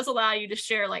here, it does allow you to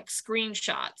share like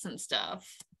screenshots and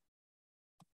stuff.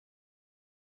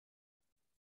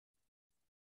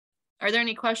 Are there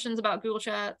any questions about Google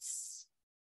Chats?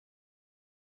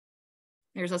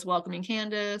 Here's us welcoming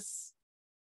Candace.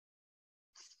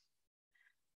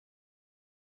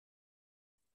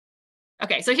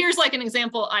 Okay, so here's like an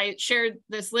example. I shared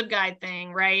this LibGuide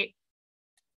thing, right?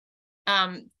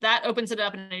 That opens it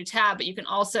up in a new tab, but you can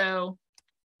also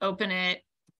open it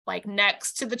like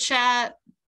next to the chat,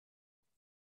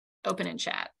 open in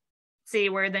chat. See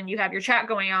where then you have your chat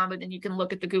going on, but then you can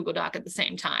look at the Google Doc at the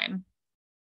same time.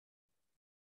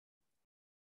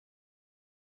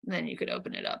 Then you could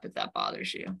open it up if that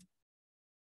bothers you.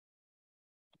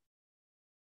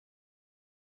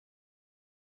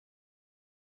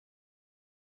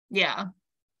 Yeah.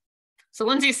 So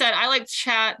Lindsay said, I like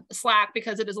Slack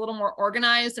because it is a little more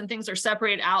organized and things are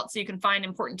separated out so you can find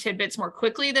important tidbits more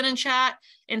quickly than in chat.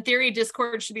 In theory,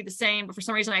 Discord should be the same, but for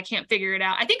some reason I can't figure it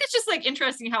out. I think it's just like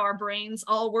interesting how our brains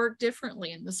all work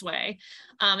differently in this way.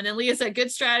 And then Leah said,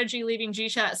 good strategy, leaving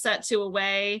Gchat set to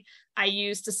away. I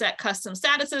used to set custom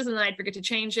statuses and then I'd forget to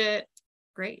change it.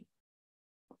 Great.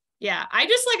 Yeah, I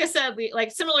just, like I said,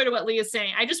 like similar to what Leah's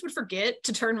saying, I just would forget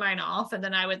to turn mine off. And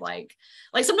then I would like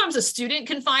sometimes a student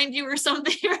can find you or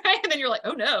something, right? And then you're like,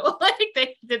 oh no,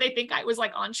 like did they think I was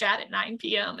like on chat at 9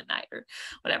 p.m. at night or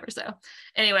whatever. So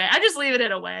anyway, I just leave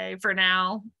it away for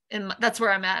now. And that's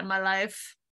where I'm at in my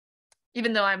life,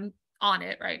 even though I'm on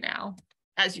it right now.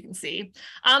 as you can see.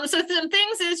 So some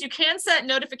things is you can set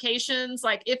notifications,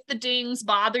 like if the dings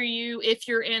bother you, if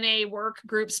you're in a work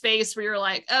group space where you're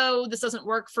like, oh, this doesn't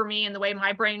work for me and the way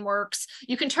my brain works,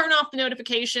 you can turn off the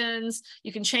notifications.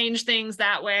 You can change things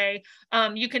that way.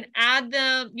 You can add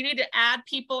them. You need to add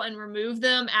people and remove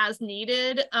them as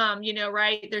needed. You know,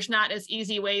 right? There's not as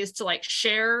easy ways to like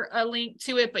share a link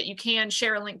to it, but you can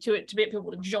share a link to it to get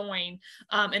people to join.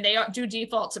 And they do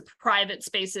default to private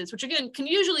spaces, which again can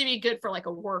usually be good for like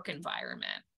a work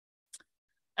environment.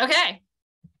 Okay,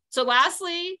 so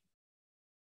lastly,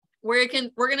 we're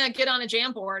gonna get on a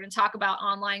Jamboard and talk about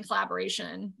online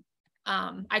collaboration.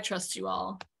 I trust you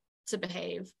all to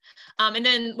behave. And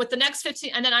then with the next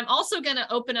 15, and then I'm also gonna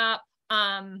open up,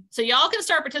 so y'all can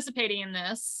start participating in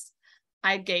this.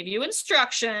 I gave you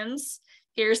instructions.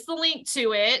 Here's the link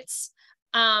to it.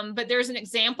 But there's an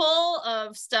example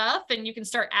of stuff and you can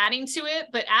start adding to it.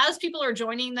 But as people are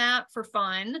joining that for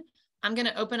fun, I'm going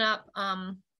to open up,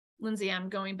 Lindsay, I'm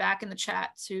going back in the chat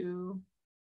to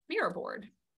Mirrorboard.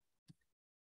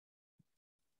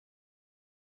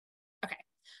 Okay,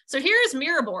 so here's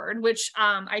Mirrorboard, which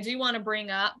I do want to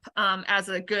bring up as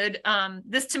a good,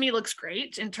 this to me looks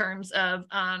great in terms of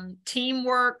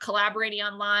teamwork, collaborating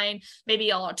online, maybe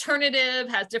an alternative,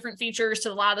 has different features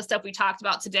to a lot of the stuff we talked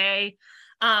about today.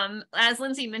 As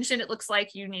Lindsay mentioned, it looks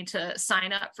like you need to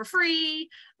sign up for free,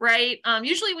 right?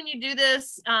 Usually when you do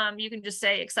this, you can just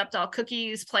say accept all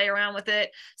cookies, play around with it.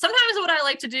 Sometimes what I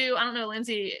like to do, I don't know,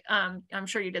 Lindsay, I'm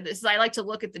sure you did this, is I like to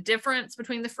look at the difference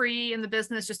between the free and the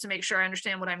business just to make sure I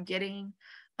understand what I'm getting.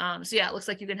 So yeah, it looks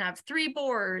like you can have 3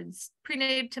 boards,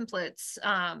 pre-made templates,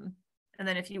 and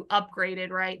then if you upgraded,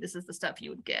 right, this is the stuff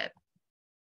you would get.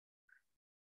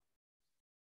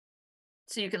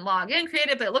 So you can log in, create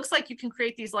it, but it looks like you can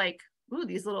create these like, ooh,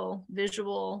 these little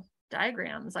visual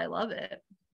diagrams. I love it.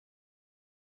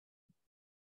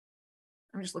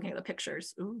 I'm just looking at the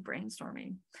pictures. Ooh,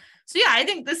 brainstorming. So yeah, I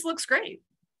think this looks great.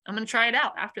 I'm going to try it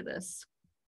out after this.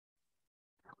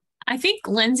 I think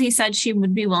Lindsay said she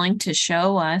would be willing to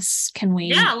show us. Can we?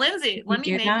 Yeah, Lindsay, let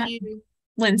me make you.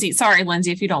 Lindsay, sorry,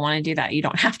 Lindsay, if you don't want to do that, you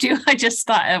don't have to. I just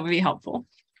thought it would be helpful.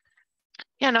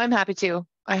 Yeah, no, I'm happy to.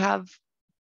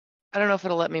 I don't know if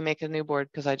it'll let me make a new board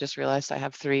because I just realized I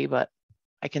have 3, but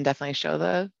I can definitely show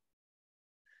the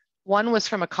one was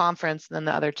from a conference and then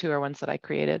the other 2 are ones that I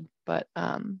created, but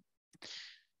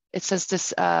it says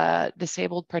this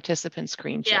disabled participant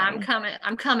screen sharing. Yeah,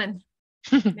 I'm coming.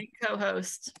 Make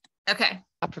co-host. Okay.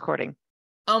 Stop recording.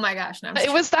 Oh my gosh. No, it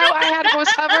was that I was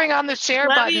hovering on the share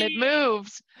button. It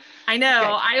moved. I know.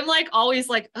 Okay. I'm like always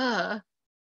like,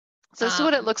 So this is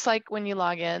what it looks like when you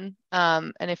log in.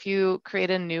 And if you create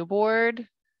a new board,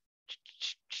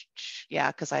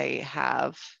 yeah, because I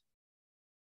have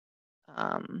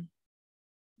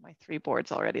my 3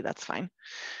 boards already, that's fine.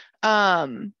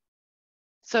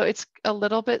 So it's a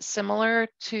little bit similar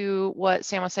to what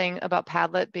Sam was saying about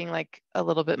Padlet being like a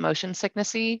little bit motion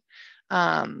sicknessy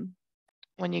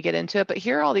when you get into it. But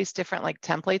here are all these different like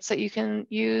templates that you can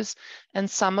use, and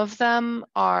some of them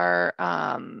are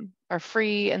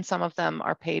free and some of them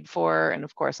are paid for, and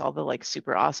of course all the like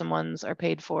super awesome ones are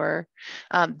paid for.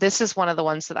 This is one of the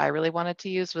ones that I really wanted to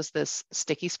use, was this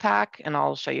stickies pack, and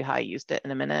I'll show you how I used it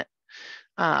in a minute.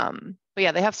 But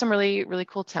yeah, they have some really, really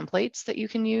cool templates that you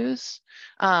can use.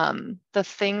 The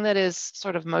thing that is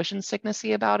sort of motion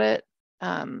sicknessy about it,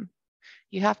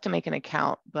 you have to make an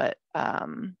account, but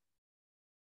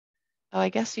I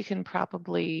guess you can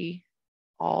probably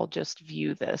all just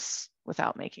view this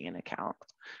without making an account.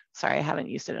 Sorry, I haven't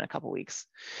used it in a couple weeks.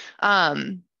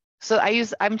 So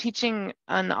I'm teaching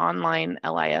an online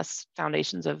LIS,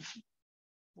 Foundations of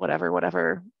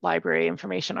whatever library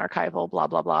information archival, blah,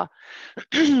 blah, blah,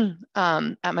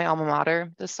 at my alma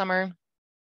mater this summer.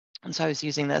 And so I was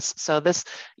using this. So this,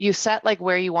 you set like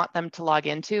where you want them to log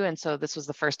into. And so this was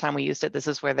the first time we used it. This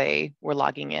is where they were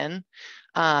logging in.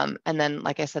 And then,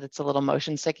 like I said, it's a little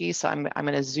motion sicky. So I'm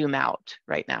going to zoom out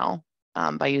right now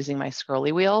by using my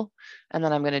scrolly wheel. And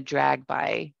then I'm going to drag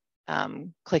by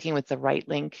clicking with the right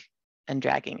link and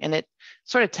dragging. And it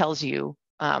sort of tells you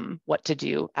what to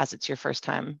do as it's your first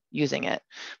time using it.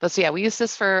 But so yeah, we use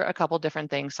this for a couple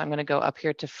different things. So I'm going to go up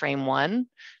here to frame 1,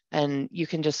 and you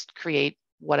can just create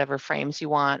whatever frames you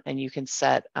want, and you can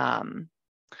set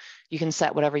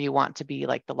whatever you want to be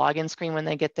like the login screen when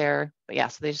they get there. But yeah,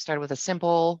 so they just started with a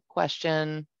simple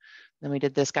question. Then we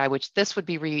did this guy, which this would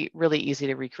be really easy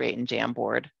to recreate in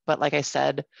Jamboard. But like I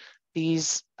said,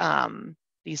 these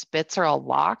bits are all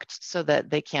locked so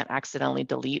that they can't accidentally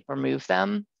delete or move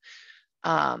them.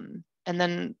 And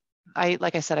then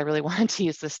like I said, I really wanted to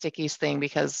use the stickies thing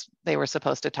because they were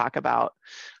supposed to talk about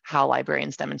how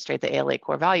librarians demonstrate the ALA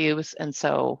core values. And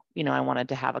so, you know, I wanted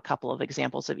to have a couple of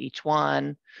examples of each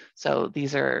one. So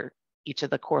these are, each of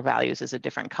the core values is a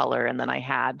different color. And then I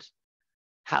had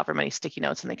however many sticky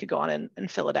notes and they could go on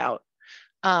and fill it out.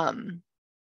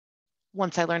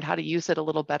 Once I learned how to use it a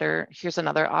little better, here's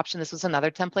another option. This was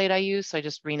another template I used. So I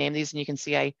just renamed these and you can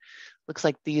see looks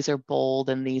like these are bold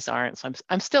and these aren't. So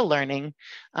I'm still learning,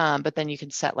 but then you can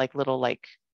set like little like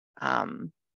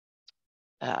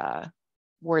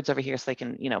words over here so they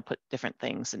can, you know, put different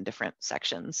things in different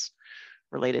sections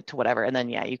related to whatever. And then,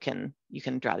 yeah, you can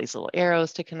draw these little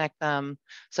arrows to connect them.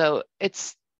 So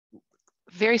it's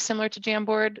very similar to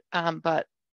Jamboard, but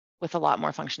with a lot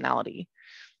more functionality.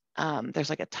 There's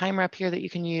like a timer up here that you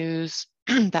can use.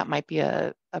 That might be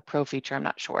a pro feature, I'm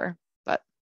not sure, but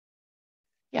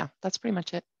yeah, that's pretty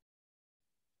much it.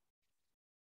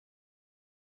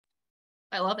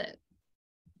 I love it.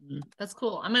 That's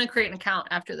cool. I'm going to create an account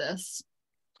after this.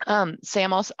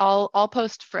 Sam, I'll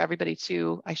post for everybody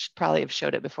too. I should probably have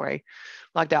showed it before I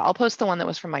logged out. I'll post the one that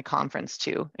was from my conference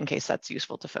too, in case that's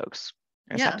useful to folks.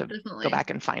 I just have to definitely go back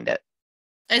and find it.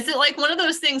 Is it like one of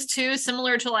those things too,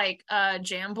 similar to like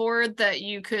Jamboard, that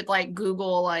you could like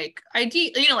Google like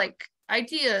like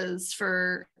ideas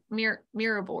for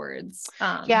mirror boards?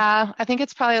 Yeah, I think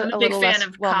it's probably I'm a a big little fan less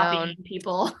of well-known. copying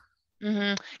people.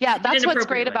 Yeah, that's what's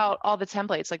great about all the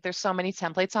templates. Like there's so many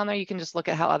templates on there. You can just look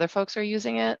at how other folks are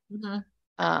using it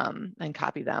and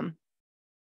copy them.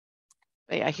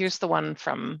 But yeah, here's the one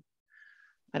from,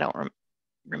 I don't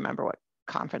remember what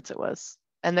conference it was.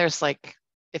 And there's like,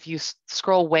 if you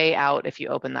scroll way out, if you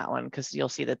open that one, because you'll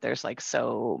see that there's like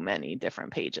so many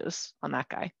different pages on that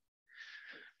guy.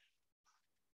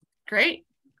 Great.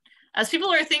 As people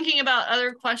are thinking about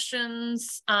other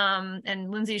questions,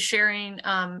 and Lindsay's sharing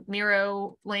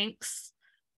Miro links,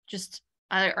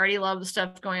 I already love the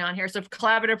stuff going on here. So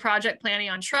collaborative project planning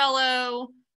on Trello,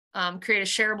 create a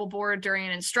shareable board during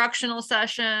an instructional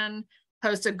session,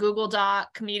 post a Google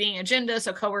Doc meeting agenda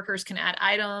so coworkers can add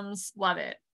items. Love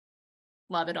it.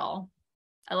 Love it all.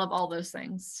 I love all those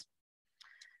things.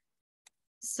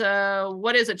 So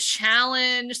what is a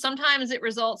challenge? Sometimes it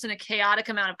results in a chaotic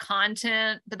amount of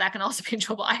content, but that can also be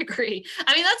enjoyable. I agree.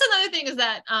 I mean, that's another thing is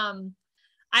that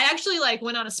I actually like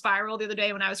went on a spiral the other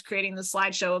day when I was creating the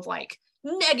slideshow of like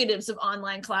negatives of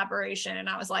online collaboration. And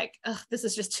I was like, this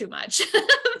is just too much.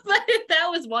 But that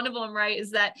was one of them, right?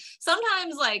 Is that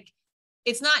sometimes like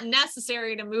it's not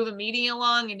necessary to move a meeting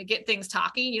along and to get things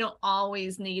talking. You don't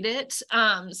always need it.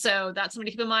 So that's something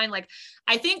to keep in mind. Like,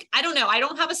 I don't know, I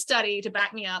don't have a study to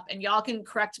back me up and y'all can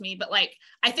correct me, but like,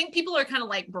 I think people are kind of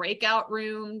like breakout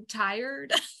room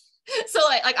tired. So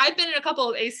like I've been in a couple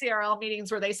of ACRL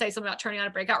meetings where they say something about turning on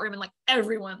a breakout room and like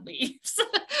everyone leaves.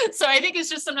 So I think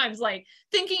it's just sometimes like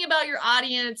thinking about your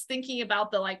audience, thinking about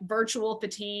the like virtual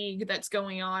fatigue that's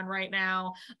going on right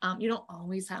now. You don't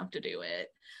always have to do it.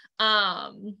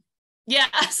 Yeah,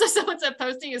 so someone said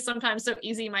posting is sometimes so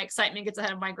easy, my excitement gets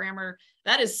ahead of my grammar.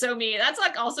 That is so me. That's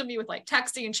like also me with like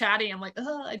texting and chatting. I'm like,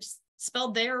 oh, I just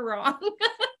spelled there wrong.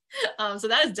 So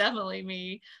that is definitely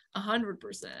me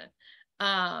 100%.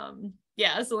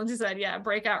 Yeah, so Lindsay said, yeah,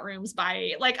 breakout rooms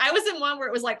by like, I was in one where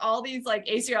it was like all these like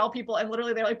ACRL people and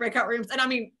literally they're like breakout rooms. And I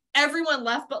mean, everyone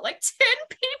left, but like 10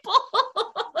 people.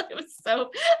 It was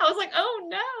so, I was like,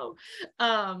 oh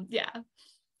no. Yeah.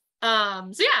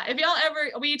 So yeah, if y'all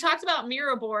ever, we talked about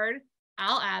Miro board,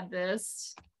 I'll add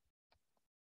this.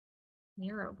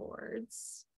 Miro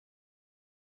boards.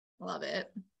 Love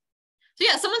it. So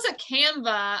yeah, someone said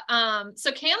Canva.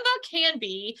 So Canva can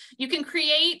be, you can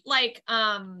create like,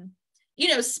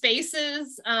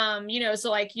 spaces, so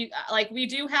like we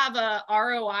do have a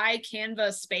ROI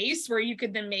Canva space where you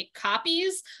could then make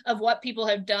copies of what people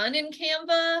have done in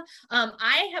Canva.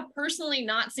 I have personally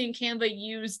not seen Canva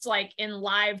used like in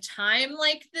live time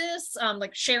like this,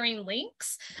 like sharing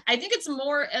links. I think it's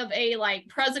more of a like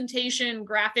presentation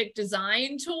graphic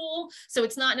design tool. So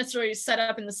it's not necessarily set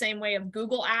up in the same way of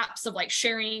Google Apps of like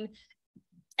sharing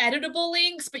editable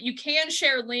links, but you can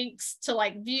share links to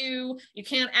like view, you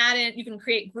can add in, you can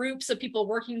create groups of people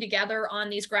working together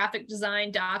on these graphic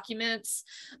design documents.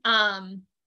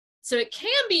 So it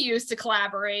can be used to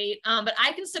collaborate, but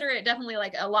I consider it definitely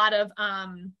like a lot of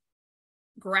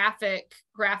graphic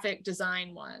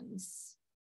design ones.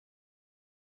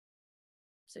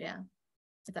 So yeah,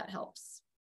 if that helps.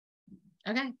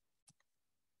 Okay.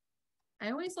 I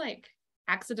always like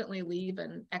accidentally leave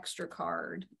an extra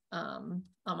card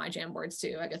on my Jamboards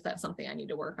too. I guess that's something I need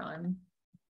to work on.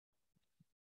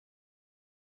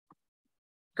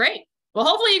 Great. Well,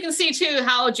 hopefully you can see too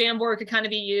how Jamboard could kind of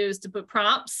be used to put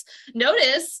prompts.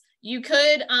 Notice you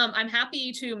could, I'm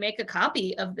happy to make a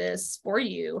copy of this for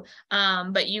you,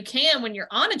 but you can, when you're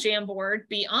on a Jamboard,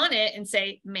 be on it and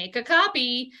say, make a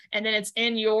copy, and then it's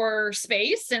in your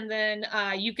space, and then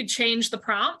you could change the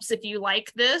prompts if you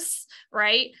like this,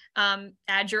 right?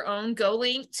 Add your own Go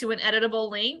link to an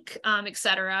editable link,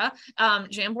 etc.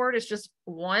 Jamboard is just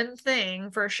one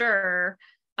thing for sure.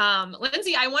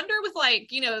 Lindsay, I wonder with like,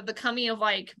 the coming of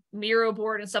like Miro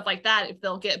board and stuff like that, if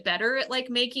they'll get better at like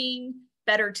making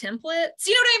better templates,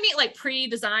 you know what I mean? Like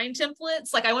pre-designed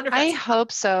templates. Like, I wonder if I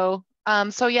hope so.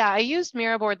 So yeah, I used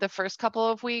Miro board the first couple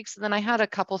of weeks, and then I had a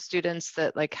couple students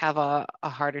that like have a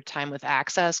harder time with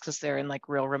access because they're in like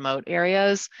real remote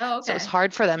areas. Oh, okay. So it's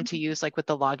hard for them to use like with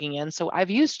the logging in. So I've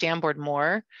used Jamboard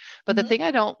more, but the thing I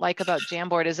don't like about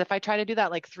Jamboard is if I try to do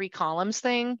that like 3 columns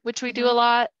thing, which we do a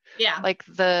lot, like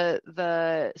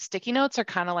the sticky notes are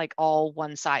kind of like all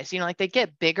one size, like they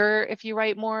get bigger if you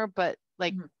write more, but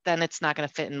like then it's not going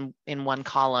to fit in one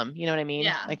column. You know what I mean?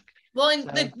 Yeah. Like, well, and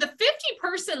the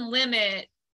 50-person limit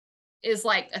is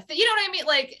like, you know what I mean?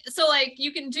 Like, so like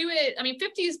you can do it. I mean,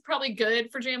 50 is probably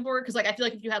good for Jamboard because like I feel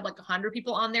like if you had like 100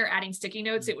 people on there adding sticky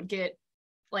notes, it would get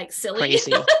like silly.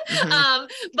 Crazy. But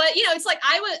it's like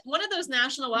one of those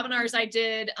national webinars I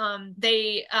did,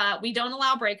 we don't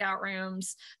allow breakout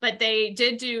rooms, but they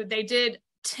did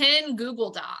 10 Google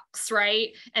Docs, right?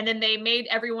 And then they made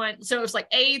everyone, so it was like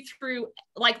A through,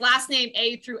 like last name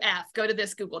A through F, go to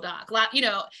this Google Doc,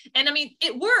 and I mean,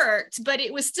 it worked, but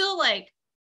it was still like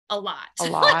a lot.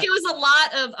 Like it was a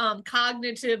lot of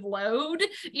cognitive load,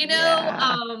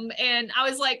 and I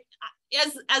was like,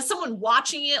 as someone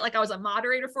watching it, like I was a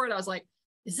moderator for it, I was like,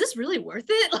 is this really worth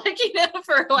it? Like,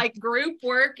 for like group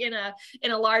work in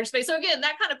a large space. So again,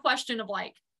 that kind of question of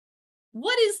like,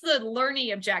 what is the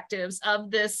learning objectives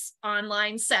of this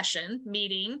online session,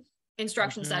 meeting,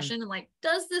 instruction session? And like,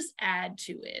 does this add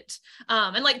to it?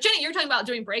 And like, Jenny, you're talking about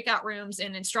doing breakout rooms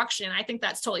in instruction. I think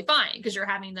that's totally fine because you're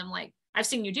having them like, I've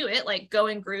seen you do it, like go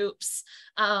in groups,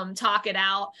 talk it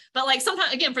out. But like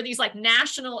sometimes, again, for these like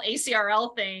national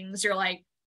ACRL things, you're like,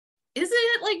 is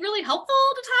it like really helpful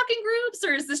to talk in groups,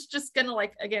 or is this just gonna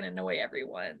like again annoy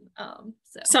everyone?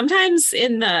 So sometimes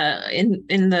in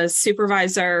the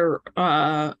supervisor,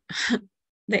 the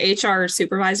HR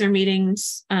supervisor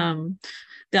meetings,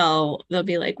 they'll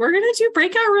be like, we're gonna do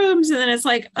breakout rooms, and then it's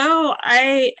like,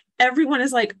 everyone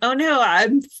is like, oh no,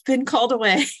 I've been called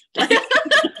away. Like,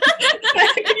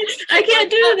 I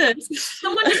can't do this.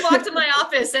 Someone just walked in my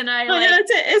office and I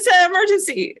it's an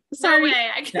emergency. Sorry. No way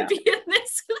I can be in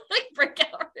this like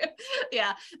breakout room.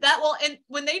 Yeah. And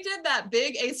when they did that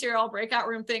big ACRL breakout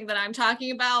room thing that I'm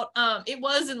talking about, it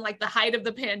was in like the height of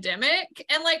the pandemic.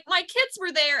 And like my kids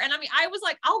were there. And I mean, I was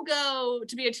like, I'll go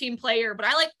to be a team player, but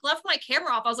I like left my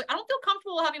camera off. I was like, I don't feel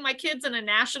comfortable having my kids in a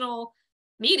national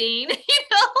meeting, like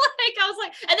I was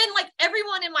like, and then like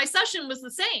everyone in my session was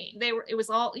the same. It was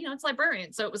all, it's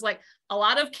librarians. So it was like a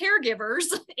lot of caregivers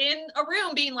in a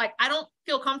room being like, I don't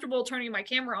feel comfortable turning my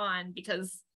camera on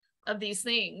because of these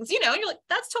things, and you're like,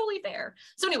 that's totally fair.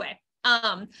 So anyway,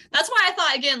 that's why I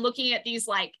thought, again, looking at these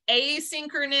like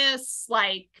asynchronous,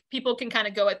 like people can kind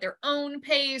of go at their own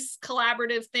pace,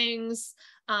 collaborative things,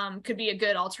 could be a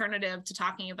good alternative to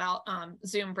talking about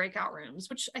Zoom breakout rooms,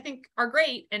 which I think are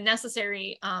great and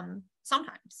necessary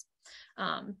sometimes.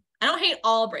 I don't hate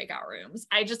all breakout rooms.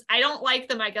 I don't like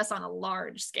them, I guess, on a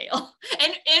large scale.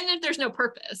 And if there's no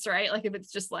purpose, right? Like if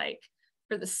it's just like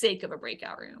for the sake of a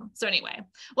breakout room. So anyway,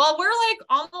 well, we're like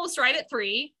almost right at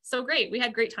 3. So great. We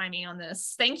had great timing on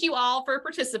this. Thank you all for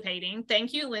participating.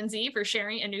 Thank you, Lindsay, for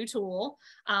sharing a new tool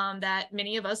that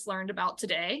many of us learned about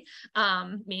today,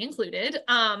 me included.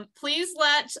 Please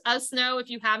let us know if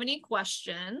you have any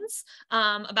questions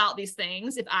about these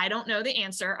things. If I don't know the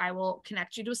answer, I will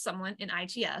connect you to someone in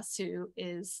ITS who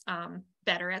is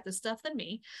better at this stuff than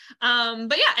me.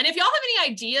 But yeah, and if y'all have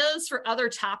any ideas for other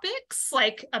topics,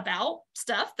 like about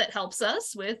stuff that helps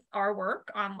us with our work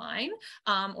online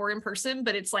or in person,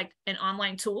 but it's like an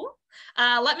online tool,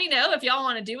 let me know. If y'all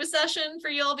want to do a session for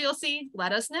ULVLC,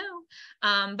 let us know.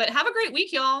 But have a great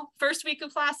week, y'all. First week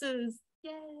of classes.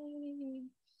 Yay.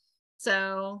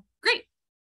 So great.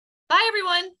 Bye,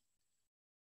 everyone.